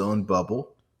lives in his own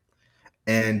bubble.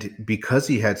 And because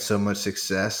he had so much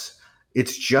success,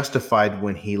 it's justified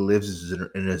when he lives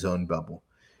in his own bubble.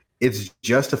 It's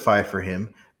justified for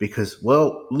him because,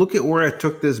 well, look at where I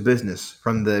took this business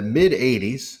from the mid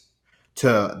 80s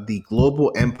to the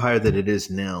global empire that it is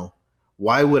now.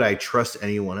 Why would I trust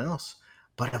anyone else?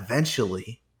 But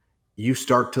eventually you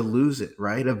start to lose it,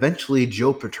 right? Eventually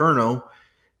Joe Paterno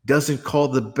doesn't call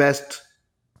the best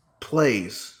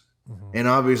plays. And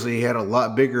obviously he had a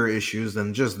lot bigger issues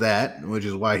than just that, which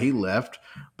is why he left.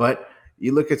 But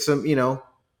you look at some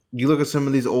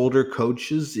of these older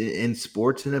coaches in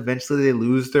sports, and eventually they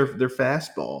lose their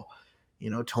fastball.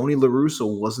 Tony La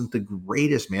Russa wasn't the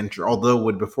greatest manager,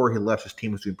 although before he left, his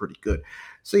team was doing pretty good.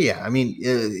 So yeah, I mean,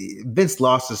 Vince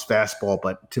lost his fastball,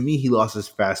 but to me, he lost his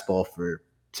fastball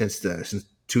since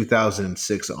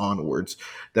 2006 onwards.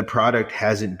 The product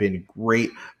hasn't been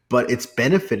great, but it's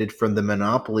benefited from the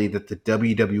monopoly that the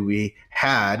WWE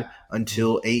had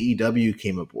until AEW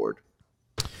came aboard.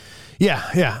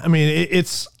 Yeah. I mean,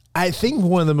 I think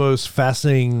one of the most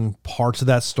fascinating parts of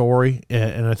that story,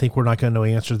 and I think we're not going to know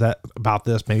answers about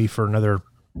this maybe for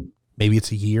maybe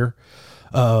it's a year,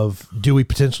 of do we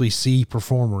potentially see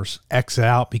performers exit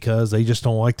out because they just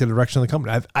don't like the direction of the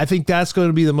company? I think that's going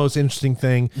to be the most interesting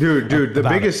thing. Dude, the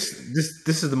biggest,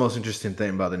 this is the most interesting thing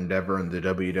about Endeavor and the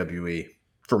WWE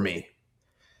for me.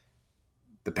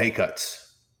 The pay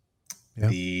cuts,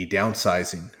 the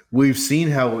downsizing. We've seen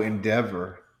how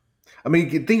Endeavor, I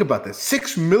mean, think about this.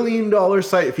 $6 million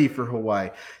site fee for Hawaii.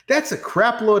 That's a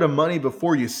crap load of money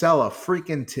before you sell a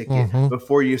freaking ticket,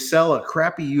 before you sell a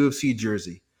crappy UFC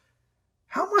jersey.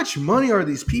 How much money are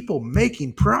these people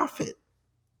making profit?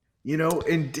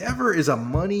 Endeavor is a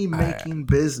money-making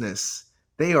business.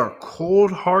 They are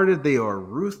cold-hearted. They are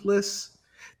ruthless.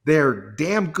 They're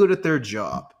damn good at their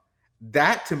job.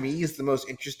 That, to me, is the most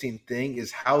interesting thing,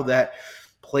 is how that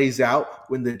plays out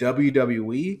when the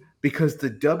WWE, because the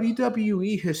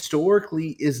WWE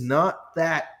historically is not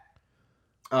that,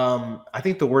 I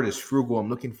think the word is frugal I'm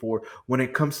looking for, when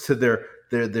it comes to their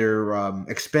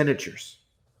expenditures.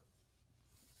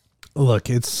 Look,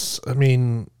 there's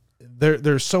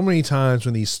so many times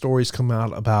when these stories come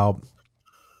out about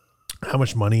how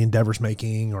much money Endeavor's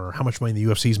making or how much money the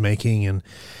UFC is making, and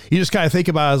you just kind of think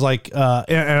about it as like,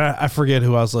 and I forget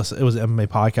who I was listening. It was an MMA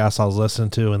podcast I was listening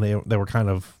to, and they were kind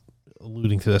of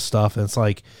alluding to this stuff, and it's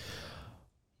like,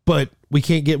 but we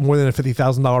can't get more than a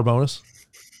 $50,000 bonus.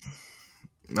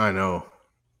 I know.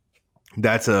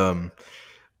 That's nothing.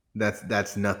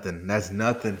 That's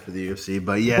nothing for the UFC.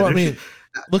 But yeah, well, I mean,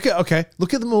 look at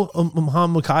the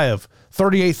Muhammad Mukayev,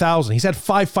 38,000. He's had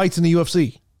 5 fights in the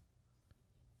UFC.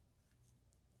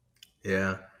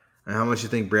 Yeah. And how much you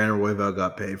think Brandon Royval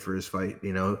got paid for his fight?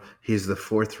 He's the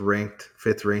 5th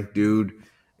ranked dude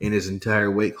in his entire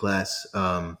weight class.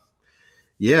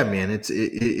 Yeah, man,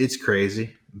 it's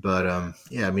crazy. But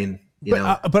yeah, I mean,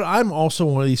 but I'm also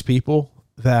one of these people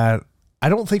that I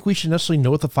don't think we should necessarily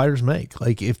know what the fighters make.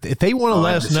 Like if they want to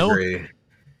let us know.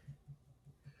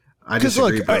 I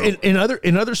disagree. Because look,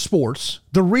 in other sports,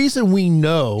 the reason we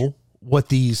know what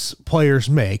these players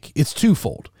make, it's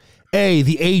twofold. A,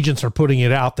 the agents are putting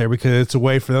it out there because it's a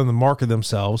way for them to market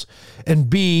themselves, and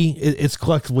B, it's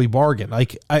collectively bargained.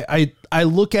 Like I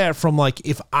look at it from like,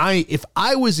 if I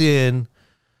was in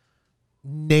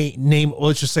name,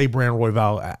 let's just say Brandon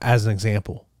Royval as an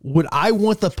example, would I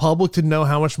want the public to know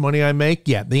how much money I make?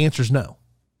 Yeah, the answer is no.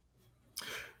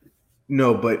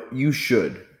 No, but you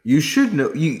should. You should know.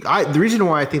 The reason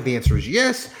why I think the answer is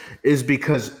yes is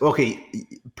because, okay,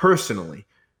 personally,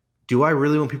 do I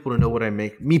really want people to know what I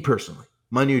make? Me personally,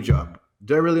 my new job.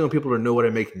 Do I really want people to know what I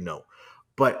make? No.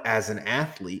 But as an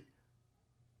athlete,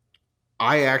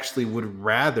 I actually would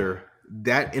rather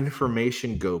that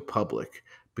information go public,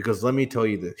 because let me tell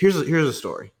you this. Here's a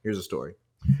story. The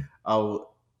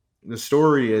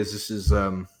story is, this is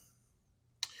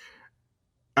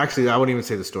actually, I wouldn't even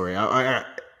say the story.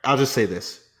 I'll just say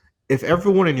this. If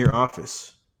everyone in your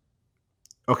office,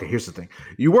 okay, here's the thing.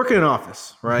 You work in an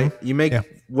office, right? Mm-hmm. You make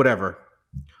whatever.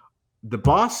 The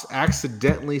boss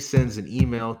accidentally sends an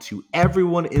email to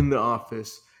everyone in the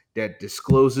office that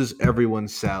discloses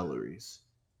everyone's salaries.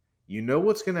 You know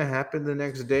what's going to happen the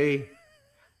next day?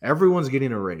 Everyone's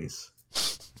getting a raise.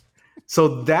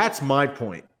 So that's my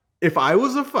point. If I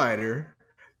was a fighter,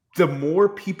 the more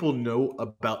people know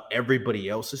about everybody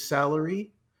else's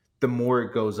salary, the more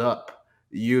it goes up.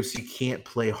 The UFC can't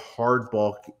play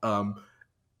hardball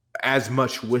as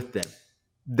much with them.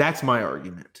 That's my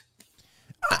argument.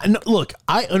 Look,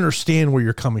 I understand where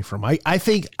you're coming from. I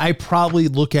think I probably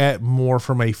look at more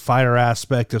from a fighter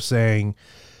aspect of saying,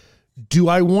 do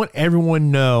I want everyone to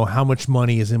know how much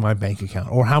money is in my bank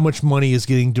account, or how much money is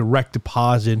getting direct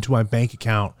deposit into my bank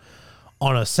account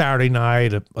on a Saturday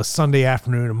night, a Sunday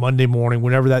afternoon, a Monday morning,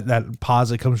 whenever that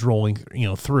deposit comes rolling,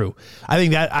 through. I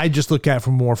think that I just look at it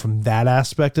from that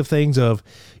aspect of things, of,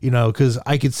 because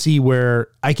I can see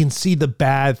the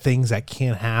bad things that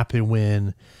can happen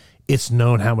when it's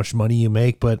known how much money you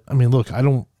make. But I mean, look, I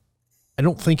don't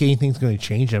think anything's going to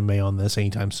change MMA on this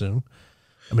anytime soon.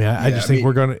 I mean, I just think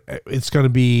it's going to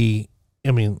be,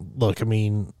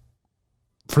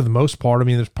 for the most part, I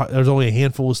mean, there's only a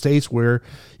handful of states where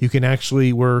you can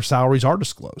where salaries are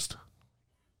disclosed.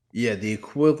 Yeah, the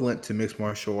equivalent to mixed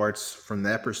martial arts from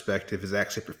that perspective is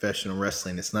actually professional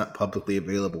wrestling. It's not publicly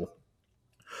available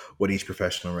what each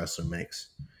professional wrestler makes.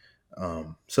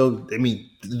 So, I mean,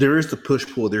 there is the push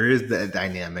pull, there is that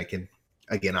dynamic. And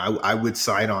again, I would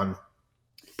side on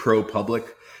pro public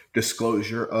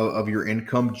disclosure of your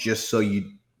income just so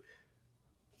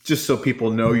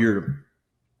people know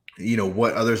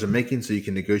what others are making so you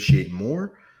can negotiate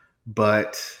more.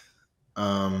 But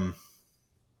um,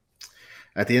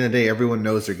 at the end of the day, everyone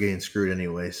knows they're getting screwed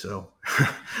anyway. So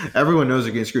everyone knows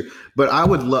they're getting screwed. But I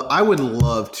would really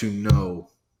love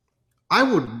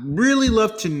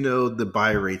to know the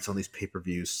buy rates on these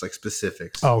pay-per-views, like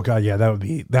specifics. Oh God, yeah,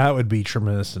 that would be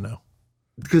tremendous to know.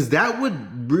 Because that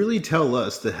would really tell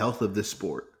us the health of this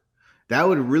sport. That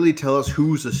would really tell us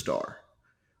who's a star,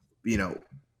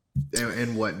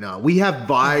 and whatnot. We have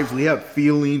vibes, we have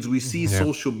feelings, we see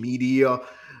social media,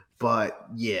 but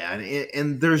yeah,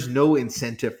 and there's no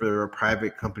incentive for a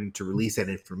private company to release that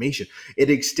information.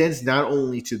 It extends not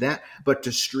only to that, but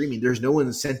to streaming. There's no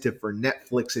incentive for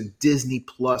Netflix and Disney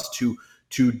Plus to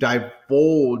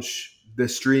divulge the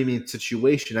streaming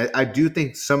situation. I do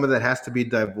think some of that has to be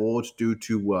divulged due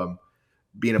to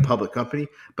being a public company,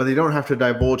 but they don't have to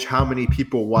divulge how many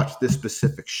people watch this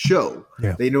specific show.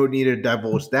 Yeah. They don't need to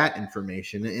divulge that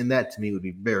information, and that to me would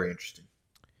be very interesting.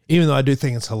 Even though I do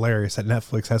think it's hilarious that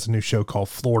Netflix has a new show called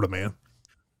Florida Man.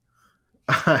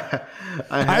 I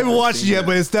haven't watched it yet,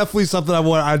 but it's definitely something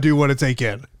I do want to take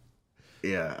in.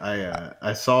 Yeah,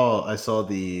 I saw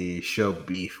the show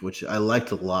Beef, which I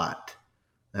liked a lot.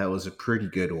 That was a pretty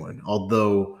good one.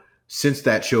 Although since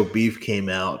that show Beef came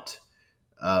out,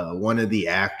 one of the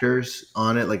actors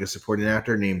on it, like a supporting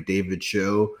actor named David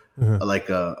Cho, like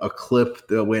a clip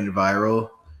that went viral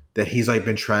that he's like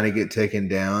been trying to get taken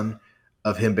down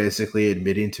of him basically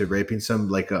admitting to raping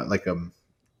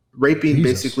raping Jesus.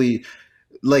 Basically,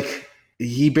 like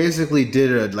he basically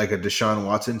did a Deshaun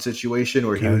Watson situation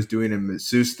where he was doing a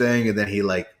masseuse thing, and then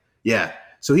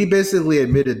so he basically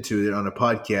admitted to it on a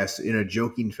podcast in a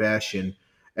joking fashion,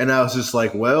 and I was just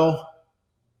like, well,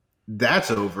 that's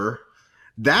over.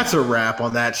 That's a wrap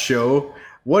on that show.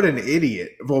 What an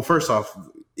idiot. Well, first off,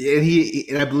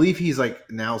 and I believe he's like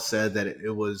now said that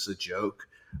it was a joke,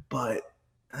 but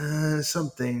some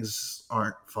things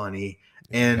aren't funny.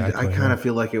 And I kind of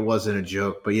feel like it wasn't a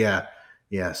joke, but yeah.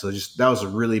 So just, that was a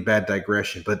really bad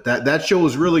digression, but that show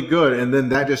was really good. And then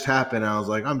that just happened. And I was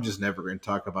like, I'm just never going to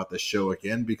talk about this show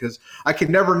again because I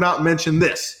can never not mention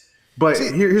this. But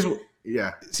here's what.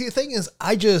 Yeah. See, the thing is,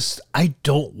 I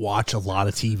don't watch a lot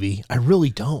of TV. I really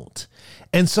don't.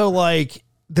 And so like,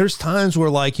 there's times where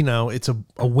like, it's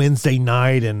a Wednesday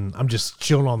night and I'm just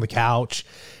chilling on the couch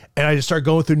and I just start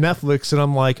going through Netflix and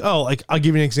I'm like, oh, like I'll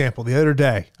give you an example. The other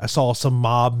day I saw some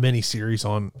mob miniseries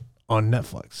on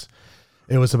Netflix.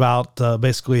 It was about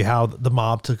basically how the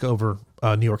mob took over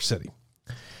New York City.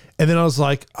 And then I was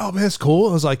like, oh man, that's cool.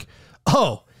 I was like,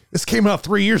 oh, this came out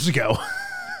 3 years ago.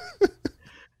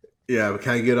 Yeah, we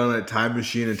kind of get on a time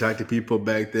machine and talk to people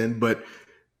back then. But,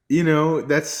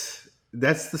 that's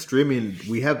the streaming.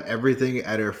 We have everything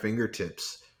at our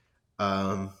fingertips,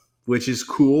 which is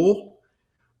cool.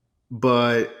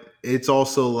 But it's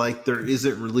also like there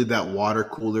isn't really that water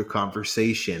cooler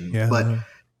conversation. Yeah. But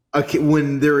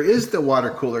when there is the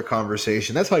water cooler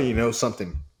conversation, that's how you know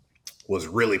something was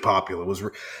really popular. It was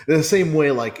the same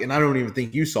way, like, and I don't even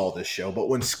think you saw this show, but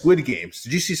when Squid Games,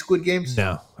 did you see Squid Games?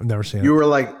 No, I've never seen it. You were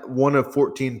like one of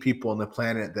 14 people on the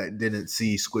planet that didn't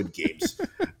see Squid Games,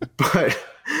 but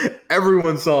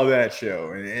everyone saw that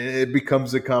show and it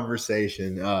becomes a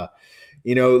conversation.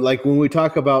 Like when we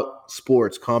talk about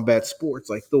sports, combat sports,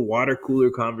 like the water cooler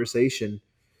conversation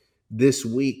this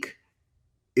week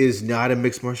is not a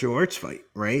mixed martial arts fight,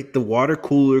 right? The water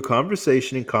cooler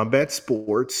conversation in combat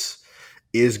sports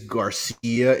is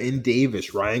Garcia and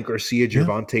Davis, Ryan Garcia,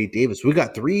 Gervonta Davis. We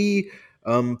got 3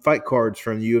 fight cards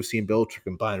from the UFC and Bellator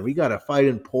combined. We got a fight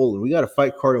in Poland. We got a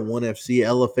fight card in ONE FC.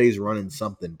 LFA's running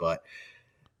something, but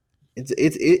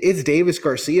it's Davis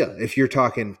Garcia if you're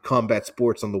talking combat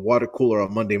sports on the water cooler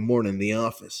on Monday morning in the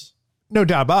office. No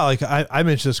doubt about it. Like I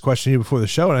mentioned this question to you before the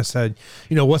show, and I said,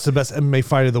 what's the best MMA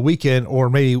fight of the weekend? Or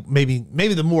maybe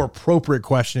the more appropriate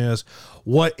question is,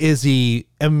 what is the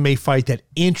MMA fight that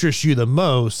interests you the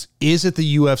most? Is it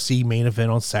the UFC main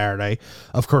event on Saturday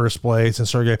of Curtis Blades and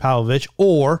Sergey Pavlovich,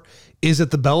 or is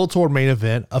it the Bellator main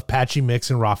event of Patchy Mix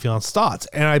and Rafion Stotts?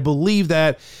 And I believe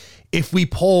that if we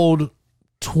polled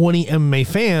 20 MMA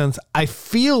fans, I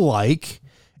feel like,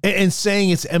 and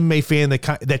saying it's MMA fan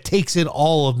that takes in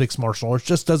all of mixed martial arts,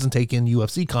 just doesn't take in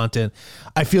UFC content,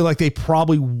 I feel like they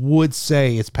probably would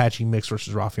say it's Patchy Mix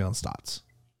versus Rafion Stotts.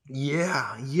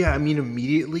 Yeah. I mean,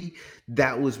 immediately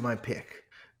that was my pick.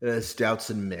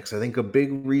 Stouts and Mix. I think a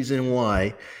big reason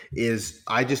why is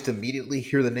I just immediately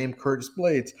hear the name Curtis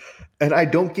Blades, and I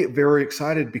don't get very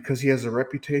excited because he has a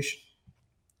reputation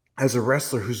as a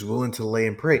wrestler who's willing to lay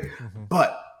and pray. Mhm.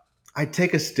 But I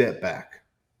take a step back,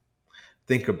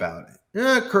 think about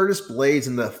it. Curtis Blades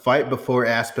in the fight before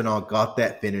Aspinall got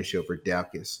that finish over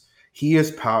Dacus. He is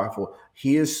powerful.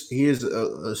 He is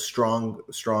a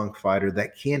strong fighter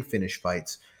that can finish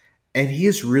fights, and he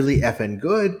is really effing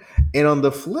good. And on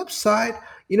the flip side,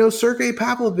 Sergey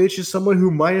Pavlovich is someone who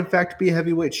might, in fact, be a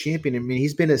heavyweight champion. I mean,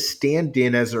 he's been a stand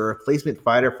in as a replacement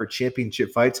fighter for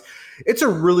championship fights. It's a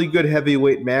really good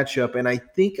heavyweight matchup, and I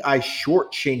think I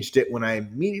shortchanged it when I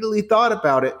immediately thought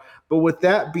about it. But with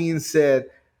that being said,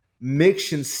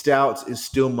 Mix and Stouts is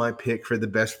still my pick for the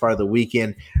best fight of the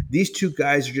weekend. These two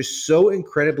guys are just so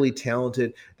incredibly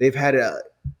talented. They've had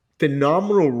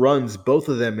phenomenal runs, both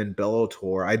of them in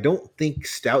Bellator. I don't think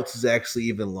Stouts has actually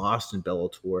even lost in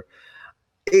Bellator.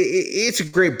 It's a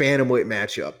great bantamweight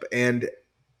matchup, and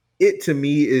it to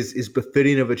me is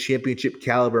befitting of a championship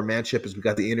caliber matchup as we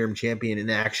got the interim champion in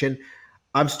action.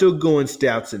 I'm still going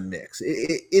Stouts and Mix.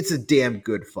 It's a damn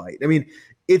good fight. I mean,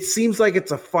 it seems like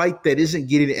it's a fight that isn't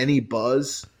getting any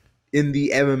buzz in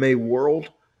the MMA world,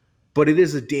 but it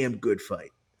is a damn good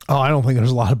fight. Oh, I don't think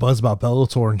there's a lot of buzz about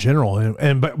Bellator in general.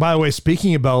 And by the way,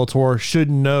 speaking of Bellator, should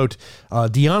note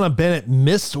Deanna Bennett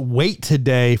missed weight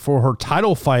today for her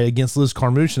title fight against Liz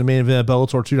Carmouche in the main event of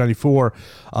Bellator 294.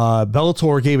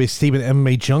 Bellator gave a statement to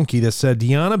MMA Junkie that said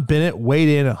Deanna Bennett weighed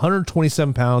in at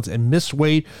 127 pounds and missed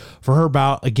weight for her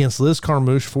bout against Liz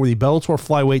Carmouche for the Bellator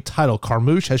flyweight title.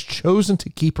 Carmouche has chosen to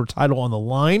keep her title on the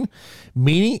line,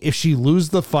 meaning if she loses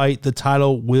the fight, the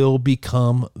title will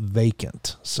become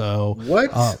vacant. So what?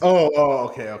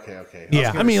 Okay.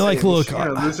 Yeah, I mean, say, like, look,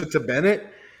 lose it to Bennett.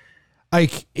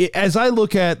 As I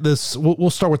look at this,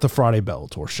 we'll start with the Friday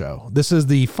Bellator show. This is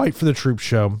the Fight for the Troops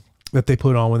show that they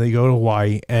put on when they go to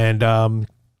Hawaii, and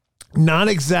not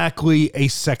exactly a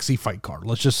sexy fight card.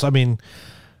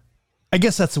 I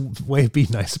guess that's a way of being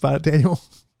nice about it, Daniel.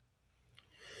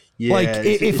 Yeah, like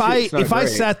if I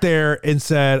sat there and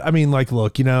said, I mean, like,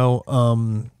 look,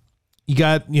 you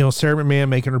got, Sarah McMahon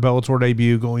making her Bellator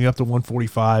debut, going up to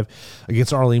 145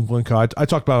 against Arlene Blencowe. I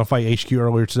talked about a Fight HQ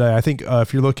earlier today. I think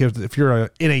if you're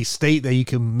in a state that you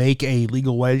can make a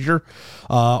legal wager,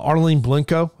 Arlene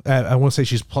Blencowe, I want to say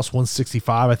she's plus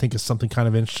 165. I think is something kind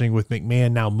of interesting with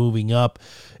McMahon now moving up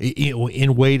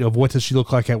in weight of what does she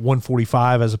look like at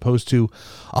 145 as opposed to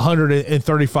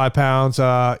 135 pounds.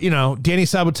 Danny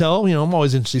Sabatello, I'm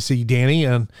always interested to see Danny,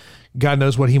 and God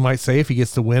knows what he might say if he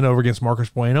gets the win over against Marcus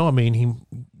Bueno. I mean,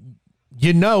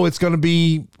 it's going to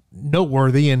be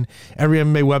noteworthy, and every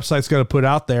MMA website's going to put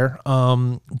out there.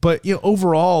 But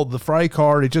overall, the Friday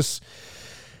card,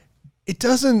 it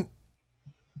doesn't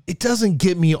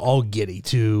get me all giddy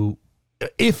to.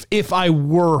 If I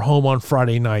were home on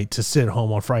Friday night to sit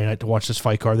home on Friday night to watch this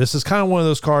fight card, this is kind of one of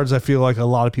those cards I feel like a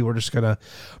lot of people are just going to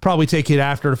probably take it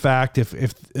after the fact if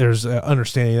there's an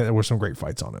understanding that there were some great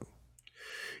fights on it.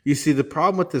 You see, the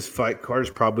problem with this fight card is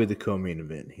probably the co-main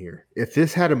event here. If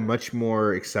this had a much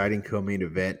more exciting co-main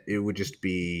event, it would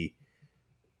be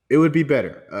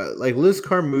better. Like Liz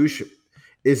Carmouche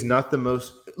is not the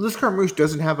most. Liz Carmouche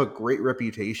doesn't have a great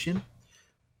reputation,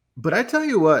 but I tell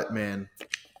you what, man,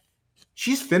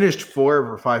 she's finished 4 of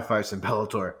her 5 fights in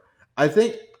Bellator. I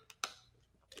think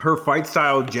her fight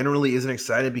style generally isn't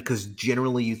exciting because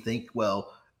generally you think,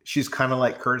 well, she's kind of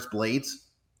like Curtis Blades,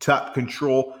 top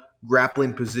control,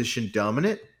 grappling position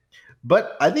dominant.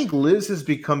 But I think Liz has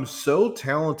become so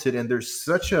talented, and there's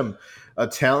such a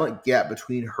talent gap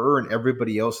between her and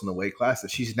everybody else in the weight class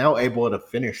that she's now able to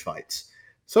finish fights.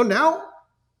 So now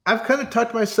I've kind of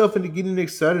talked myself into getting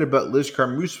excited about Liz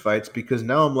Carmouche fights because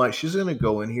now I'm like, she's going to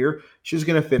go in here. She's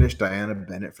going to finish Diana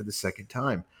Bennett for the second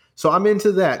time. So I'm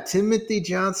into that. Timothy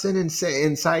Johnson and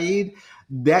Saeed,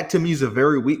 that to me is a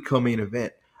very weak co-main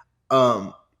event.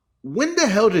 When the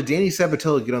hell did Danny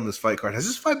Sabatello get on this fight card? Has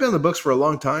this fight been in the books for a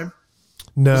long time?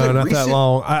 No, not recent? That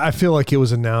long. I feel like it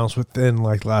was announced within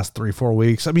like last 3-4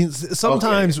 weeks. I mean,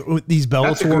 sometimes with these Bellator,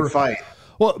 that's a good fight.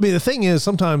 Well, I mean, the thing is,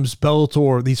 sometimes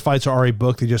Bellator, these fights are already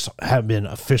booked. They just haven't been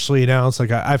officially announced. Like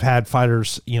I've had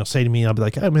fighters, say to me, I'll be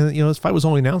like, "Hey, man, this fight was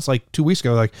only announced like 2 weeks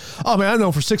ago." Like, "Oh man, I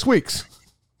know for 6 weeks."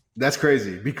 That's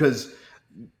crazy because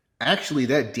actually,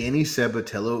 that Danny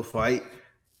Sabatello fight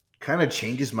kind of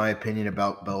changes my opinion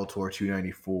about Bellator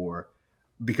 294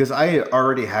 because I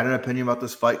already had an opinion about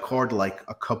this fight card like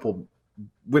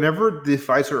whenever the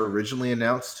fights are originally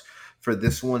announced for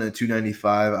this one at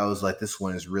 295, I was like, this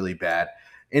one is really bad.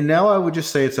 And now I would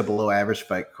just say it's a below average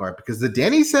fight card because the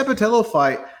Danny Sabatello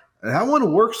fight, that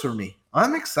one works for me.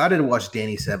 I'm excited to watch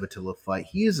Danny Sabatello fight.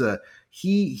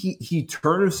 He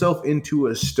turned himself into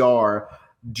a star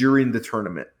during the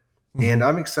tournament. And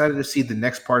I'm excited to see the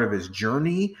next part of his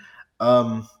journey.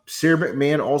 Sarah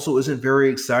McMahon also isn't very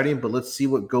exciting, but let's see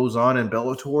what goes on in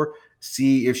Bellator.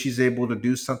 See if she's able to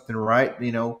do something right.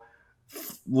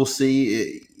 We'll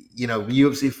see.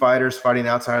 UFC fighters fighting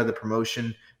outside of the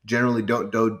promotion generally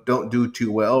don't do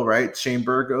too well, right? Shane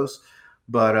Burgos.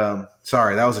 But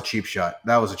sorry, that was a cheap shot.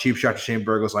 That was a cheap shot to Shane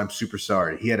Burgos. I'm super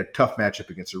sorry. He had a tough matchup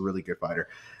against a really good fighter.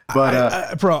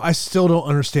 But bro, I still don't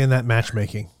understand that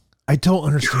matchmaking. I don't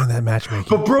understand that matchmaking.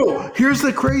 But bro, here's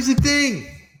the crazy thing.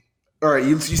 All right,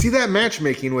 you see that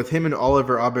matchmaking with him and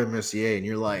Oliver Aubin-Mercier, and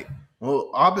you're like,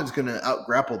 well, Aubin's going to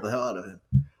out-grapple the hell out of him.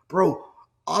 Bro,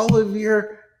 Olivier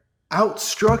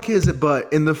outstruck his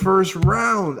butt in the first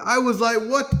round. I was like,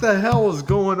 what the hell is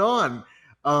going on?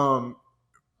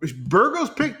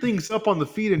 Burgos picked things up on the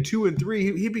feet in 2 and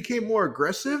 3. He became more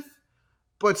aggressive,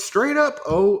 but straight up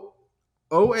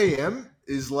OAM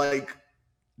is like,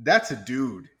 that's a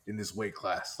dude in this weight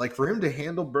class. Like for him to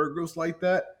handle Burgos like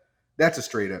that, that's a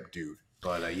straight up dude.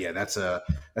 But yeah, that's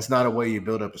not a way you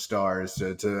build up a star, is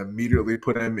to immediately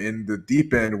put him in the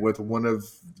deep end with one of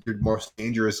your most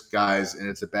dangerous guys, and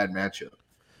it's a bad matchup.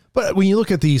 But when you look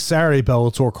at the Saturday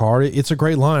Bellator card, it's a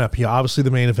great lineup. Yeah, obviously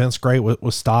the main event's great with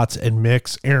Stotts and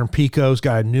Mix. Aaron Pico's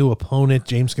got a new opponent,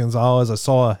 James Gonzalez. I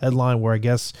saw a headline where I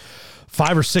guess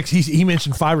 5 or 6, he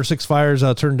mentioned 5 or 6 fighters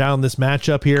turned down this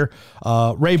matchup here.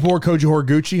 Ray Borg, Koji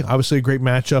Horiguchi, obviously a great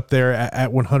matchup there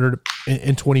at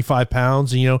 125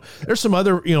 pounds. And, there's some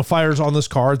other, fighters on this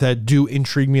card that do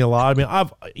intrigue me a lot. I mean,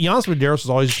 Giannis Medeiros is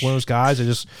always just one of those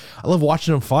guys. I love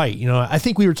watching him fight. I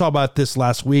think we were talking about this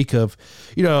last week of,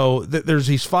 there's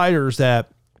these fighters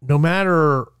that no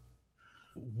matter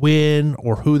when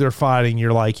or who they're fighting,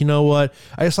 you're like, you know what?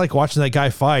 I just like watching that guy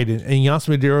fight, and Giannis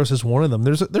Medeiros is one of them.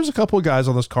 There's a couple of guys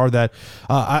on this card that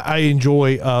I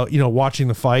enjoy, watching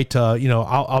the fight.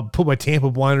 I'll put my Tampa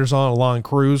blinders on. Alon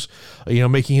Cruz,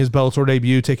 making his Bellator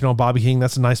debut, taking on Bobby King.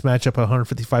 That's a nice matchup at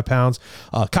 155 pounds.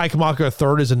 Kai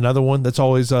Kamaka III is another one that's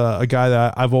always a guy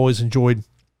that I've always enjoyed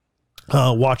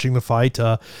watching the fight.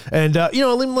 Lynn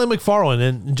McFarlane,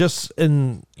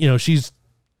 and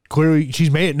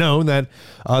she's made it known that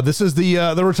this is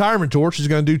the retirement tour. She's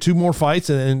going to do 2 more fights,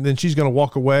 and then she's going to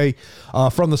walk away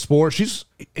from the sport. She's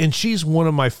one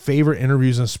of my favorite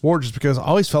interviews in sport, just because I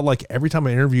always felt like every time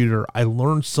I interviewed her, I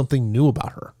learned something new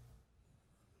about her.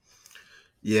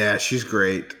 Yeah, she's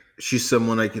great. She's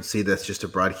someone I can see that's just a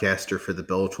broadcaster for the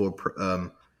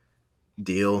Bellator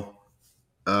deal.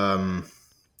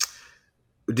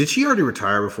 Did she already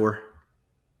retire before?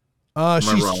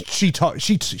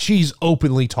 She's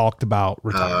openly talked about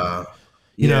retirement.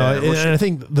 And I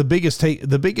think the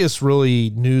biggest really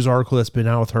news article that's been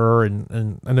out with her,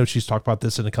 and I know she's talked about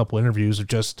this in a couple interviews, of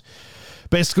just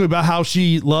basically about how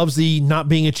she loves the not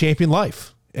being a champion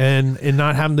life and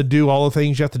not having to do all the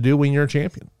things you have to do when you're a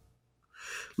champion.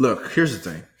 Look, here's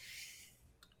the thing.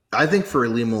 I think for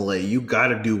Aleem Olay, you got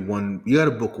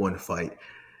to book one fight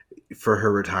for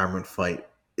her retirement fight.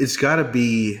 It's got to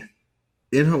be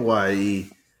in Hawaii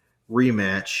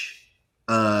rematch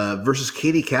versus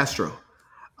Katie Castro.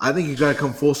 I think you got to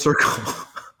come full circle.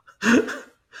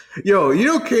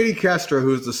 Katie Castro,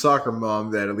 who's the soccer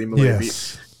mom that Aleem Olay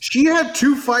beat. She had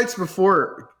 2 fights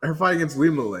before her fight against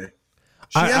Aleem Olay.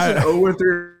 She has an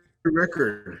 0-3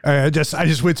 record. I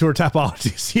just went to her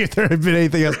Tapology to see if there had been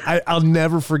anything else. I'll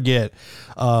never forget.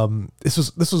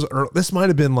 This might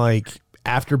have been like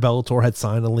after Bellator had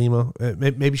signed Alima.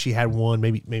 Maybe she had 1,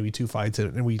 maybe 2 fights in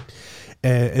it,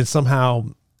 and somehow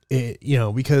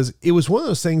because it was one of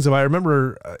those things that I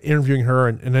remember interviewing her,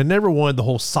 and I never wanted the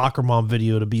whole soccer mom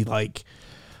video to be like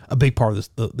a big part of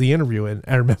the interview. And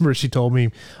I remember she told me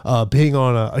being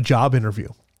on a job interview,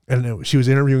 and she was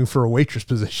interviewing for a waitress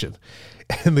position,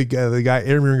 and the guy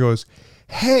interviewing goes,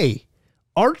 "Hey,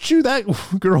 aren't you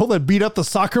that girl that beat up the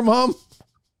soccer mom?"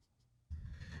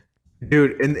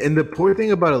 Dude, and the poor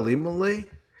thing about Aleem Olay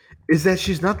is that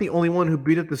she's not the only one who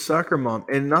beat up the soccer mom,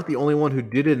 and not the only one who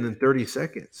did it in 30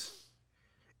 seconds.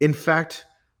 In fact,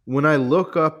 when I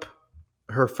look up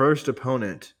her first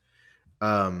opponent,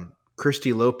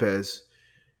 Christy Lopez,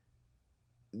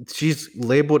 she's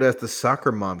labeled as the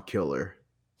soccer mom killer.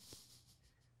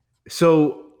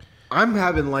 So I'm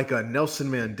having like a Nelson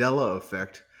Mandela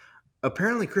effect.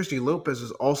 Apparently, Christy Lopez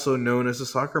is also known as a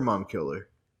soccer mom killer.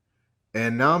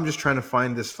 And now I'm just trying to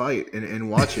find this fight and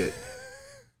watch it.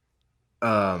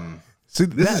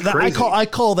 This is crazy. I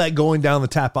call that going down the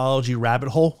Tapology rabbit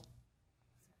hole.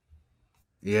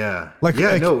 Yeah. Like,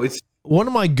 yeah, like no, it's one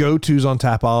of my go-tos on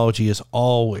Tapology is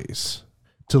always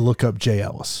to look up Jay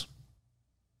Ellis.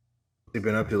 they've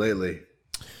been up to lately.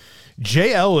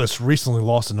 Jay Ellis recently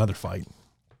lost another fight.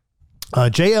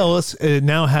 Jay Ellis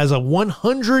now has a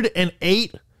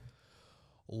 108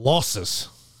 losses.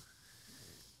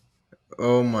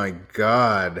 Oh my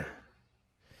God.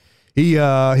 He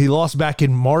lost back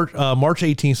in March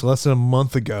 18th, so less than a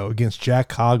month ago, against Jack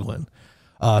Coughlin,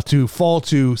 to fall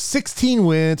to 16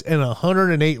 wins and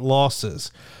 108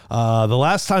 losses. The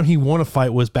last time he won a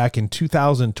fight was back in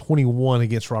 2021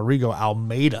 against Rodrigo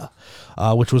Almeida,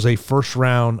 which was a first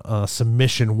round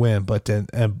submission win. But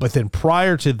then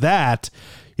prior to that,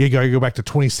 you got to go back to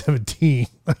 2017.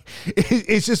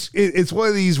 It's one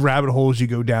of these rabbit holes you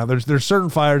go down. There's certain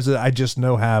fighters that I just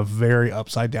know have very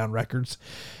upside down records.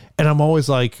 And I'm always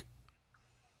like,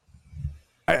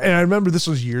 and I remember this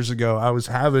was years ago. I was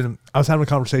having a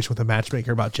conversation with a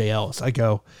matchmaker about Jay Ellis. I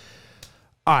go,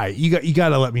 all right, you got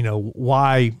to let me know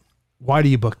why do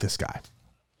you book this guy?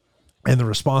 And the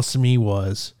response to me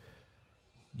was,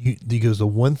 he goes, the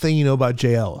one thing you know about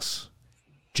Jay Ellis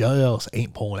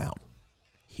ain't pulling out.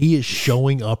 He is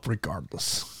showing up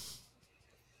regardless.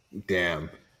 Damn.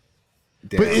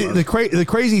 But the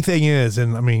crazy thing is,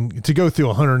 and I mean, to go through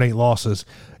 108 losses,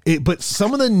 but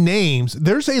some of the names,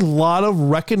 there's a lot of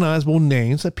recognizable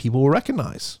names that people will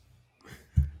recognize.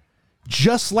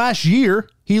 Just last year,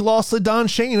 he lost to Don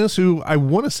Shanis, who I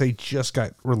want to say just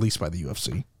got released by the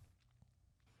UFC.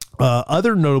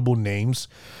 Other notable names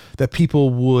that people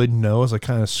would know as I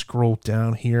kind of scroll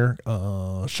down here,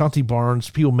 Shanti Barnes.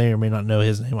 People may or may not know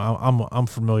his name. I'm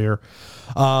familiar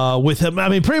with him. I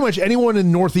mean, pretty much anyone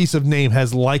in Northeast of name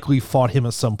has likely fought him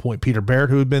at some point. Peter Barrett,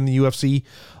 who had been in the UFC,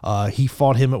 he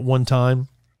fought him at one time.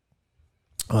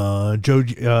 Joe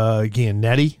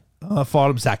Giannetti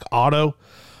fought him. Zach Otto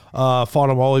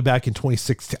fought him all the way back in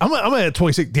 2016. I'm at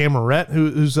 26. Dan Moret,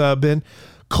 who's been.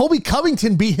 Colby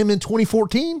Covington beat him in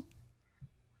 2014.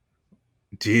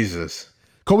 Jesus.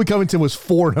 Colby Covington was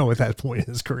 4-0 at that point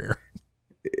in his career.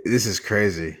 This is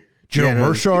crazy. Joe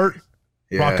Mershart,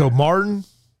 Rocco Martin,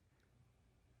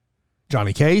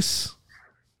 Johnny Case.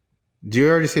 Do you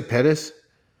already say Pettis?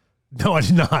 No, I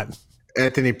did not.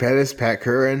 Anthony Pettis, Pat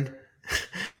Curran.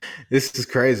 This is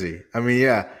crazy. I mean,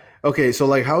 yeah. Okay, so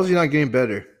like, how is he not getting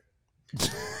better?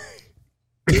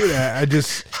 Dude,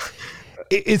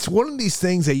 it's one of these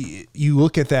things that you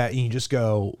look at that and you just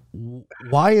go,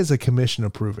 why is a commission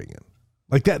approving it?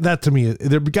 Like that to me,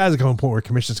 there are guys that come to a point where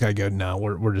commission's got to go, no,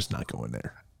 we're just not going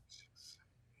there.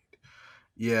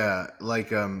 Yeah,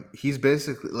 like he's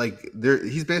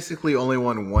basically only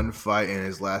won one fight in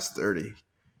his last 30.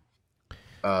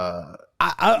 I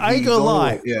ain't gonna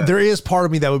lie. Yeah. There is part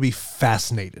of me that would be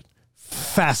fascinated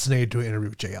to interview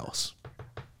with Jay Ellis.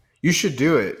 You should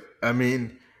do it. I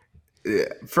mean,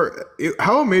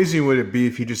 how amazing would it be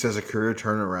if he just has a career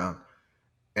turnaround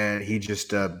and he just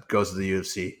goes to the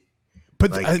UFC?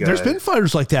 But like, there's been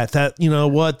fighters like that, you know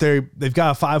what, they've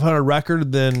got a 500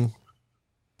 record, then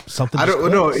something. I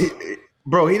don't know,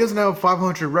 bro. He doesn't have a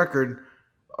 500 record.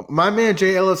 My man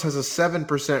Jay Ellis has a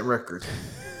 7% record.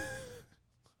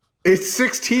 It's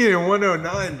 16 and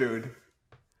 109, dude.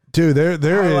 Dude,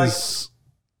 there is.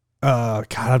 God,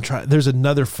 I'm trying. There's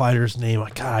another fighter's name.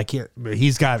 God, I can't.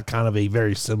 He's got kind of a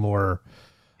very similar.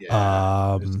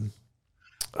 Yeah.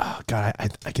 God,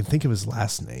 I can think of his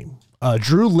last name.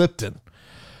 Drew Lipton.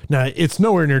 Now it's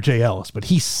nowhere near Jay Ellis, but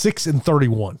he's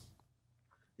 6-31.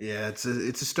 Yeah, it's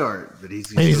a start, but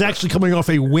he's actually coming off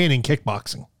a win in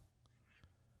kickboxing.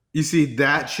 You see,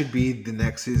 that should be the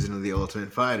next season of The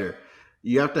Ultimate Fighter.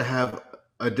 You have to have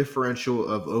a differential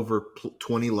of over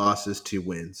 20 losses to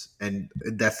wins, and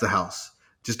that's the house.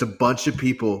 Just a bunch of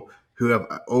people who have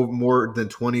more than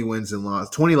 20 wins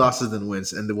and 20 losses than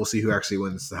wins, and then we'll see who actually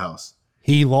wins the house.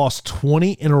 He lost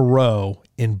 20 in a row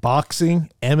in boxing,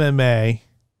 MMA,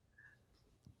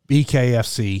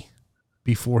 BKFC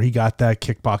before he got that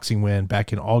kickboxing win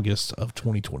back in August of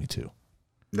 2022.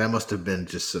 That must have been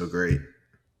just so great.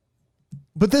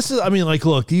 But this is, I mean, like,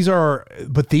 look, these are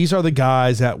the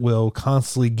guys that will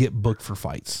constantly get booked for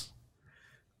fights.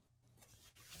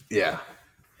 Yeah.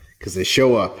 Because they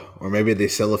show up, or maybe they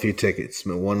sell a few tickets,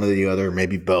 one or the other,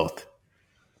 maybe both.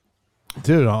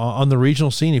 Dude, on the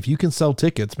regional scene, if you can sell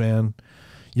tickets, man,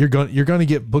 you're going to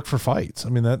get booked for fights. I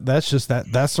mean, that's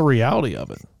the reality of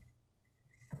it.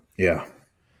 Yeah.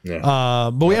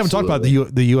 Yeah. But we haven't talked about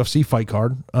the UFC fight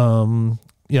card.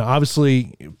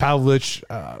 Obviously Pavlovich,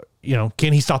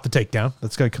 can he stop the takedown?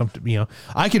 That's going to come to,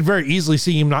 I could very easily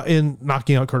see him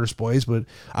knocking out Curtis Blaze, but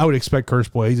I would expect Curtis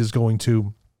Blaze is going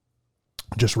to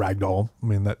just ragdoll. I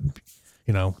mean, that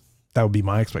would be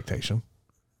my expectation.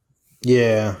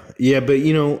 Yeah, but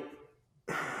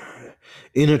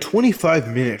in a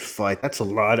 25-minute fight, that's a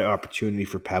lot of opportunity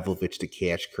for Pavlovich to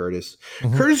catch Curtis.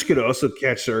 Mhm. Curtis could also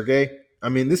catch Sergey. I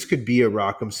mean, this could be a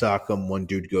rock'em sock'em. One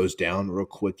dude goes down real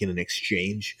quick in an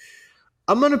exchange.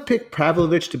 I'm gonna pick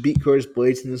Pavlovich to beat Curtis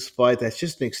Blades in this fight. That's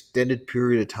just an extended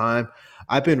period of time.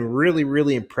 I've been really,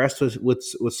 really impressed with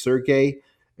Sergey,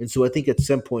 and so I think at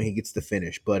some point he gets the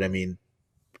finish. But I mean,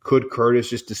 could Curtis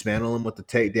just dismantle him with the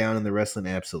takedown and the wrestling?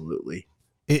 Absolutely.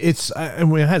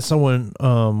 And we had someone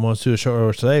want to do a show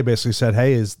earlier today basically said,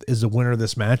 hey, is the winner of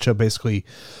this matchup basically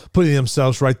putting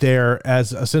themselves right there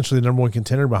as essentially the number one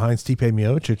contender behind Stipe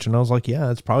Miocic? And I was like, yeah,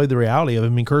 that's probably the reality of it. I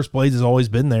mean, Curtis Blades has always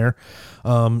been there.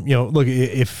 Look,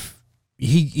 if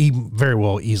he very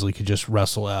well easily could just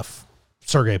wrestle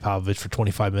Sergey Pavlovich for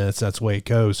 25 minutes. That's the way it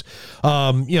goes.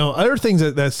 Other things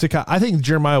that stick out, I think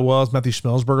Jeremiah Wells, Matthew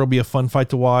Schmelzberger will be a fun fight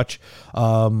to watch.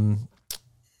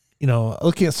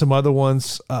 Looking at some other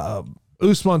ones,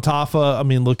 Usman Tafa, I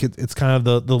mean, look, it's kind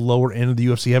of the lower end of the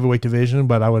UFC heavyweight division,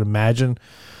 but I would imagine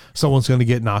someone's going to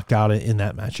get knocked out in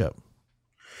that matchup.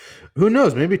 Who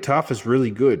knows? Maybe Tafa's really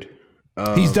good.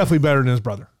 He's definitely better than his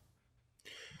brother.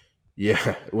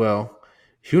 Yeah, well,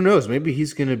 who knows? Maybe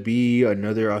he's going to be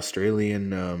another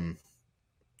Australian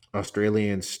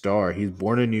star. He's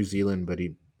born in New Zealand, but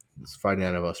he's fighting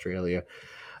out of Australia.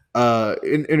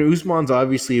 And Usman's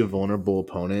obviously a vulnerable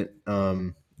opponent.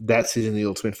 That season, The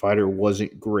Ultimate Fighter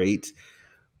wasn't great,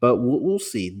 but we'll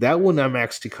see. That one I'm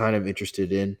actually kind of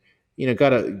interested in.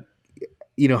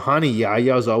 Hani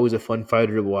Yahya is always a fun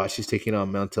fighter to watch. He's taking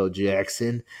on Montel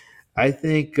Jackson. I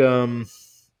think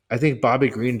Bobby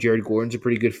Green, Jared Gordon's a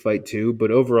pretty good fight too.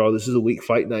 But overall, this is a weak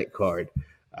fight night card.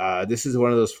 This is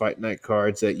one of those fight night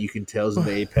cards that you can tell is in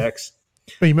the Apex.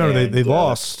 But you remember they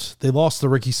lost the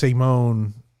Ricky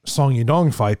Simone Song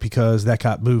Yadong fight because that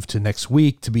got moved to next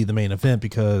week to be the main event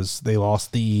because they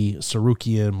lost the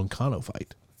Sarukian Moncano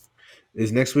fight.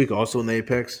 Is next week also in the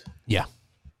Apex? Yeah.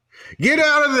 Get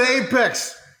out of the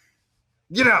Apex.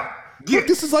 Get out. Look,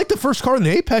 this is like the first card in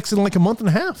the Apex in like a month and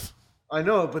a half. I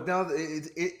know, but now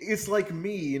it's like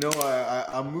me.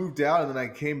 I moved out and then I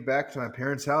came back to my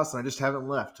parents' house and I just haven't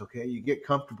left. Okay, you get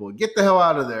comfortable. Get the hell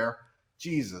out of there.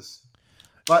 Jesus.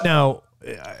 But now,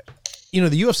 the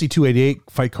UFC 288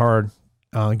 fight card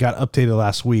got updated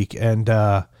last week, and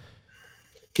I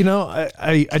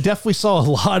definitely saw a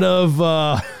lot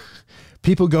of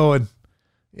people going,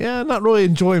 yeah, not really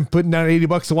enjoying putting down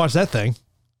 $80 to watch that thing.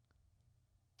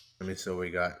 So we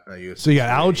got so you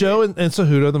got Aljo and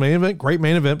Cejudo, the main event, great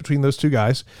main event between those two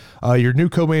guys. Your new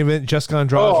co-main event, Jessica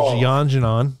Andrade versus Jan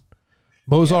Janan.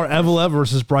 Mozart Evelev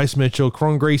versus Bryce Mitchell,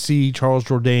 Kron Gracie, Charles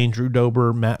Jourdain, Drew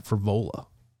Dober, Matt Frevola.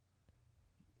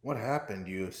 What happened,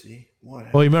 UFC? What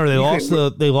happened? Well, you remember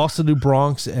they lost the New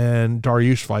Bronx and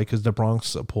Dariush fight because the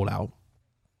Bronx pulled out.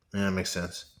 Yeah, that makes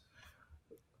sense.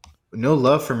 No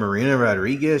love for Marina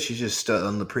Rodriguez. She's just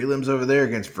on the prelims over there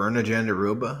against Verna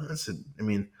Jandiroba.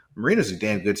 Marina's a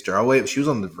damn good strawweight. She was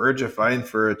on the verge of fighting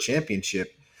for a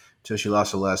championship until she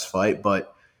lost her last fight.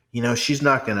 But, she's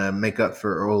not going to make up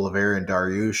for Oliveira and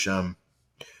Dariush.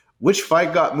 Which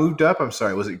fight got moved up? I'm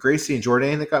sorry. Was it Gracie and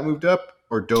Jourdain that got moved up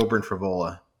or Dober and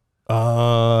Frevola?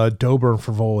 Dober and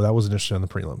Frevola. That was initially on the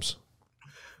prelims.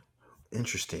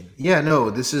 Interesting. Yeah, no,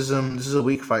 this is a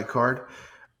weak fight card.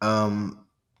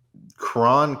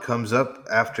 Kron comes up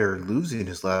after losing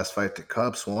his last fight to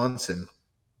Cub Swanson.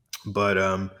 But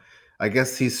I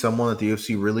guess he's someone that the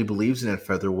UFC really believes in at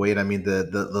featherweight. I mean,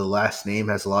 the last name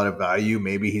has a lot of value.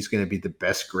 Maybe he's going to be the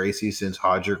best Gracie since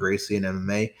Roger Gracie in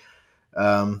MMA.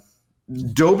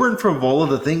 Dober and Frevola,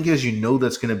 the thing is,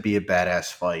 that's going to be a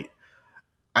badass fight.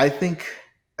 I think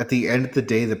at the end of the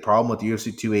day, the problem with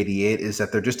UFC 288 is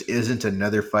that there just isn't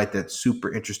another fight that's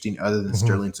super interesting other than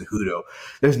Sterling Cejudo.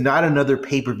 There's not another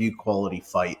pay-per-view quality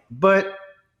fight. But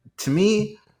to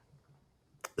me,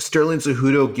 Sterling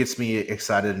Cejudo gets me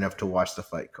excited enough to watch the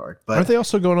fight card. But aren't they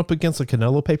also going up against a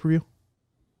Canelo pay-per-view?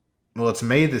 Well, it's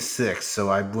May the 6th, so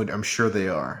I'm sure they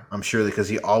are. I'm sure because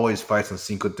he always fights on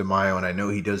Cinco de Mayo, and I know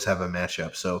he does have a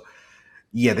matchup. So,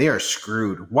 yeah, they are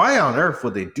screwed. Why on earth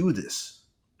would they do this?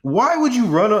 Why would you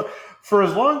run for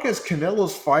as long as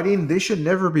Canelo's fighting? They should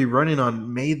never be running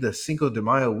on May the Cinco de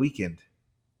Mayo weekend.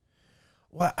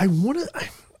 Well, I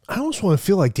almost want to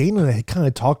feel like Dana had kind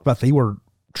of talked about they were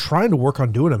trying to work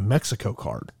on doing a Mexico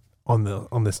card on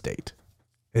this date,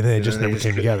 and then it just never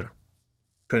came together.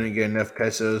 Couldn't get enough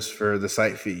pesos for the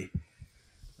site fee.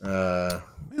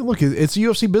 Look, it's a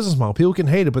UFC business model. People can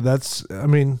hate it, but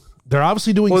they're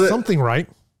obviously doing something right.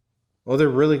 Well, they're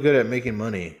really good at making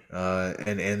money,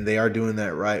 and they are doing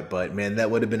that right. But man, that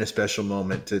would have been a special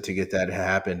moment to get that to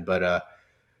happen. But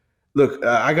Look,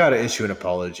 I got to issue an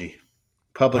apology, All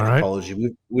public right.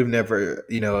 apology. We've never,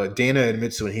 Dana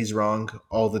admits when he's wrong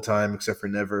all the time, except for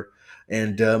never.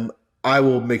 And I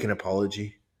will make an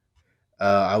apology.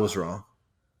 I was wrong.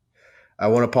 I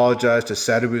want to apologize to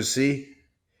Sadabusi,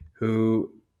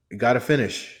 who got a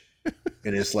finish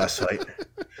in his last fight.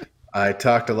 I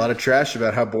talked a lot of trash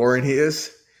about how boring he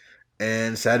is,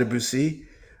 and Sadabusi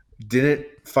didn't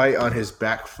fight on his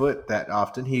back foot that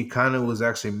often. He kind of was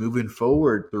actually moving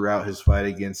forward throughout his fight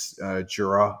against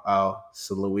Jura Al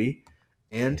Salawi,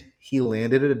 and he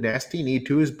landed a nasty knee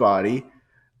to his body.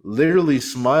 Literally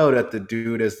smiled at the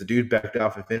dude as the dude backed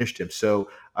off and finished him. So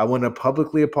I want to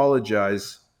publicly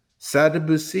apologize.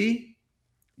 Sadabusi,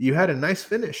 you had a nice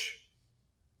finish.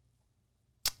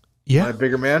 Yeah. My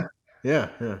bigger man. Yeah,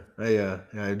 yeah.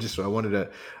 I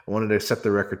wanted to set the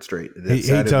record straight.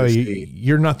 Hey, tell you,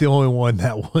 you're not the only one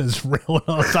that was railing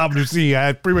on Sabadusi.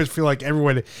 I pretty much feel like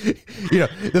everyone,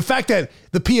 the fact that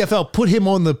the PFL put him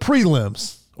on the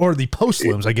prelims or the post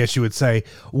limbs, I guess you would say,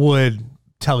 would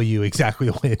tell you exactly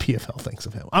the way the PFL thinks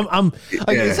of him. I'm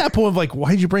like, it's that point of like,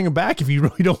 why did you bring him back if you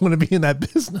really don't want to be in that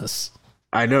business?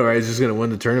 I know, right? He's just going to win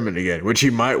the tournament again, which he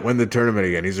might win the tournament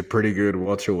again. He's a pretty good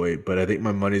welterweight, but I think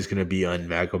my money's going to be on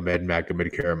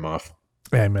Magomed Karamov.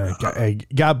 Hey, man.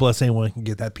 God bless anyone who can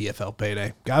get that PFL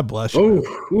payday. God bless you.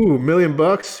 Oh, $1 million,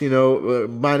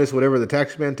 minus whatever the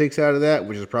tax man takes out of that,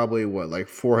 which is probably what, like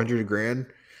 400 grand?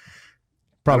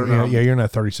 Probably, yeah, you're in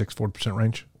that 40%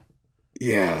 range.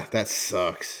 Yeah, that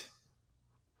sucks.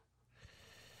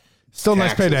 Still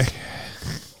taxes. Nice payday.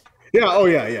 Yeah. Oh,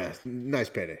 yeah. Nice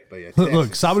payday. But yeah, look,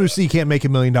 Sabadusi can't make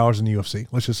 $1 million in the UFC.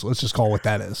 Let's just call it what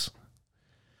that is.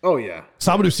 Oh yeah,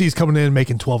 Sabadusi is coming in and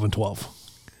making 12 and 12.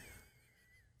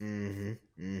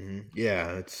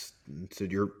 Yeah, that's so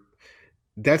true.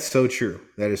 That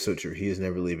is so true. He is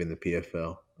never leaving the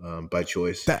PFL by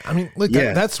choice.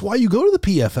 That's why you go to the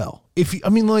PFL.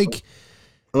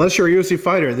 Unless you're a UFC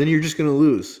fighter, then you're just going to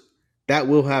lose. That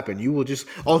will happen. You will just.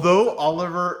 Although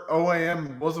Oliver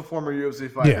OAM was a former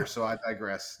UFC fighter, so I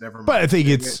digress. Never mind. But I think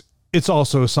it's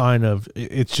also a sign of,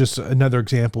 it's just another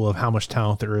example of how much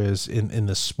talent there is in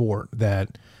this sport,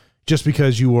 that just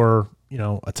because you are,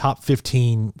 a top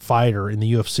 15 fighter in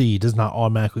the UFC does not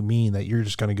automatically mean that you're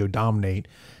just going to go dominate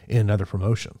in another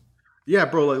promotion. Yeah,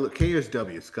 bro. Like, look,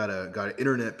 KSW's got an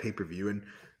internet pay-per-view, and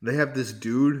they have this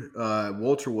dude,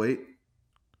 welterweight,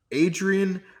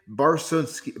 Adrian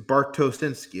Bartosinski.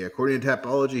 According to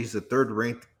Tapology, he's the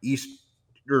third-ranked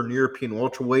Eastern European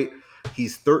welterweight.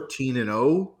 He's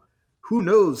 13-0. Who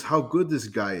knows how good this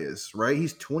guy is, right?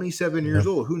 He's 27 years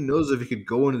old. Who knows if he could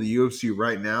go into the UFC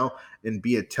right now and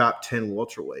be a top 10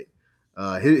 welterweight?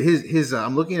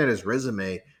 I'm looking at his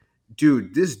resume.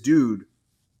 Dude, this dude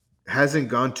hasn't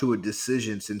gone to a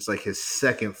decision since like his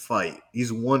second fight.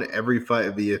 He's won every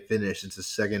fight via finish since his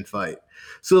second fight.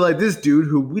 So like this dude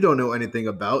who we don't know anything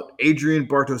about, Adrian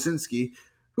Bartosinski,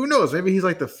 who knows? Maybe he's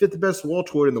like the fifth best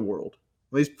welterweight in the world.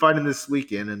 Well, he's fighting this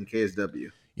weekend in KSW.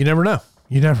 You never know.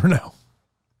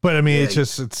 But I mean,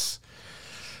 there's so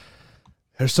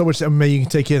much MMA you can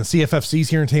take in. CFFC's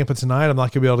here in Tampa tonight. I'm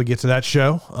not gonna be able to get to that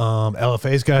show.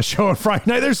 LFA's got a show on Friday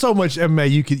night. There's so much MMA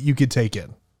you could take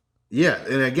in. Yeah,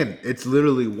 and again, it's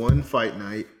literally one fight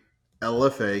night,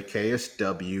 LFA,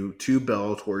 KSW, 2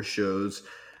 Bellator shows,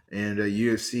 and a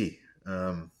UFC.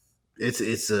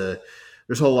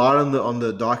 There's a lot on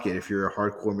the docket if you're a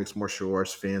hardcore mixed martial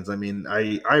arts fans. I mean,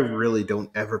 I really don't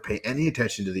ever pay any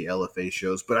attention to the LFA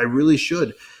shows, but I really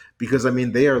should, because I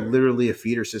mean they are literally a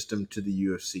feeder system to the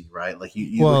UFC, right? Like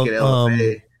you look at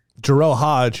LFA. Jarrell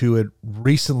Hodge, who had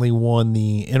recently won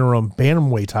the interim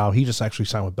bantamweight title, he just actually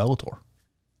signed with Bellator.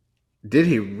 Did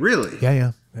he really?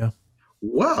 Yeah.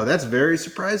 Wow, that's very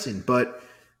surprising. But,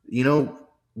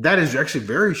 that is actually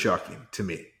very shocking to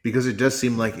me, because it does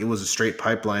seem like it was a straight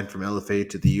pipeline from LFA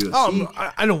to the UFC.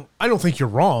 I don't think you're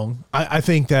wrong. I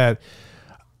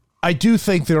do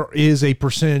think there is a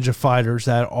percentage of fighters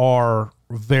that are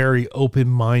very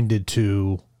open-minded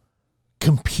to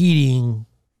competing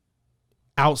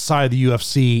outside the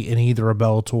UFC in either a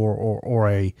Bellator or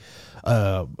a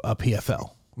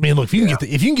PFL. I mean, look, if you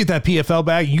can get that PFL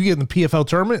bag, you get in the PFL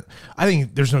tournament, I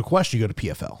think there's no question you go to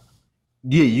PFL.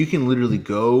 Yeah, you can literally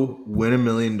go win $1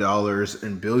 million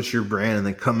and build your brand, and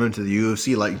then come into the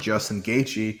UFC like Justin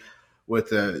Gaethje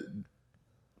with a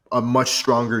much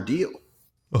stronger deal.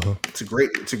 Uh-huh. It's a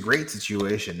great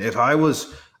situation. If I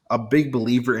was a big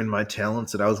believer in my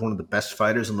talents, that I was one of the best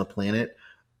fighters on the planet,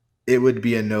 it would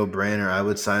be a no-brainer. I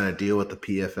would sign a deal with the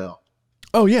PFL.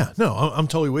 Oh yeah, no, I'm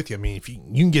totally with you. I mean, if you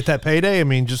can get that payday, I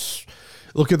mean, just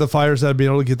look at the fighters that have been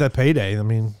able to get that payday. I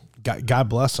mean, God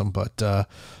bless them. But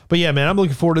yeah, man, I'm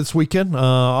looking forward to this weekend.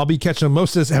 I'll be catching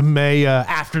most of this MMA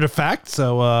after the fact.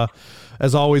 So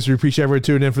as always, we appreciate everyone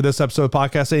tuning in for this episode of the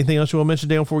podcast. Anything else you want to mention,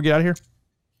 Dan, before we get out of here?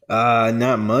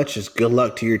 Not much. Just good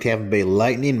luck to your Tampa Bay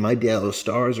Lightning. My Dallas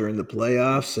Stars are in the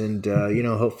playoffs, and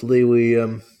hopefully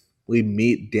we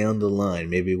meet down the line.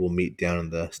 Maybe we'll meet down in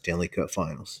the Stanley Cup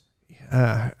Finals.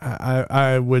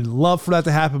 I would love for that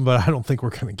to happen, but I don't think we're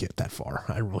going to get that far.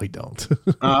 I really don't.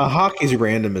 Hockey's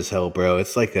random as hell, bro.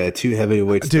 It's like two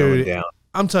heavyweights throwing down.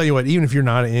 I'm telling you what, even if you're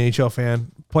not an NHL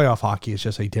fan, playoff hockey is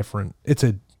just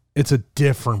it's a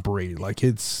different breed. Like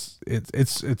it's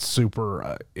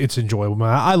super, it's enjoyable,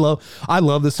 man. I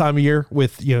love this time of year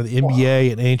with, the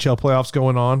NBA and NHL playoffs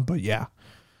going on, but yeah.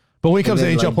 But when it comes to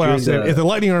NHL playoffs, if the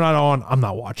Lightning are not on, I'm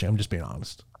not watching. I'm just being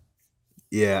honest.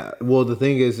 Yeah. Well, the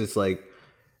thing is, it's like,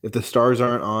 if the Stars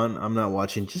aren't on, I'm not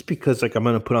watching just because I'm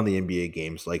going to put on the NBA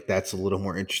games. Like, that's a little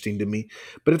more interesting to me.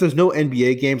 But if there's no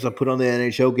NBA games, I'll put on the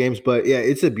NHL games. But yeah,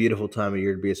 it's a beautiful time of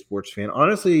year to be a sports fan.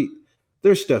 Honestly,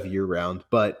 there's stuff year round,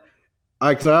 but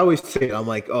because I always say, I'm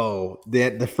like,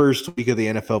 the first week of the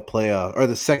NFL playoff or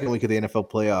the second week of the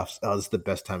NFL playoffs. Oh, this is the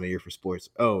best time of year for sports.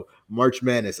 Oh, March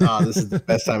Madness. This is the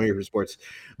best time of year for sports.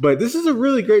 But this is a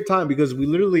really great time because we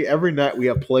literally every night we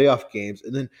have playoff games.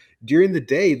 And then during the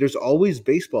day, there's always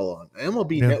baseball on.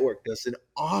 MLB Network does an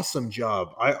awesome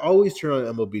job. I always turn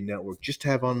on MLB Network just to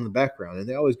have on in the background. And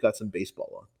they always got some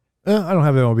baseball on. I don't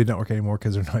have MLB Network anymore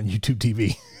because they're not on YouTube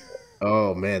TV.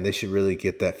 Oh, man, they should really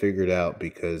get that figured out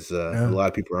because a lot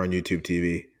of people are on YouTube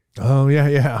TV. Oh,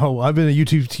 yeah. Oh, I've been a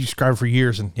YouTube TV subscriber for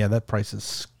years, and yeah, that price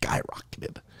is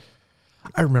skyrocketed.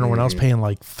 I remember when I was paying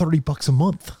like $30 a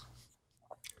month.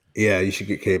 Yeah, you should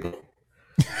get cable.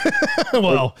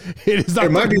 Well, it is not.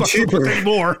 It might be cheaper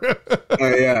anymore.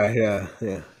 Yeah.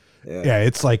 Yeah,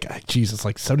 it's like, geez, it's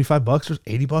like $75 or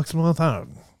 $80 a month. I don't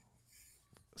know.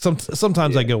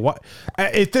 Sometimes I go, what?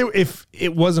 If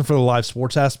it wasn't for the live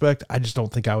sports aspect, I just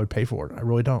don't think I would pay for it. I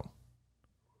really don't.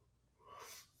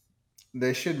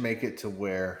 They should make it to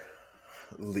where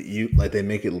they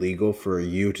make it legal for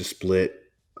you to split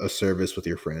a service with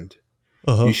your friend.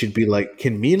 You should be like,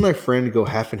 can me and my friend go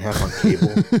half and half on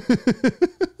cable?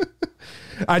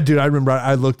 I remember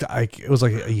I looked, it was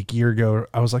like a year ago.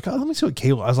 I was like, let me see what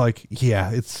cable. I was like, yeah,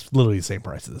 it's literally the same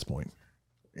price at this point.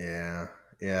 Yeah.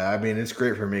 Yeah, I mean, it's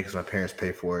great for me because my parents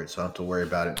pay for it, so I don't have to worry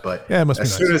about it. But yeah, it must be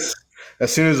nice.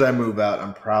 As soon as I move out,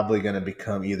 I'm probably going to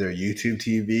become either YouTube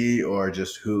TV or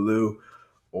just Hulu,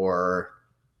 or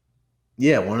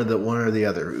one or the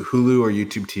other, Hulu or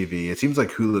YouTube TV. It seems like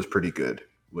Hulu is pretty good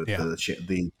with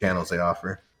the channels they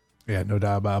offer. Yeah, no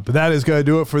doubt about it. But that is going to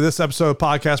do it for this episode of the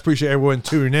podcast. Appreciate everyone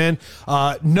tuning in.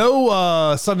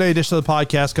 No Sunday edition of the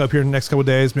podcast coming up here in the next couple of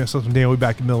days. Maybe something Dan will be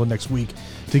back in the middle of next week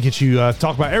to get you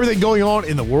talk about everything going on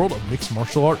in the world of mixed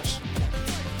martial arts.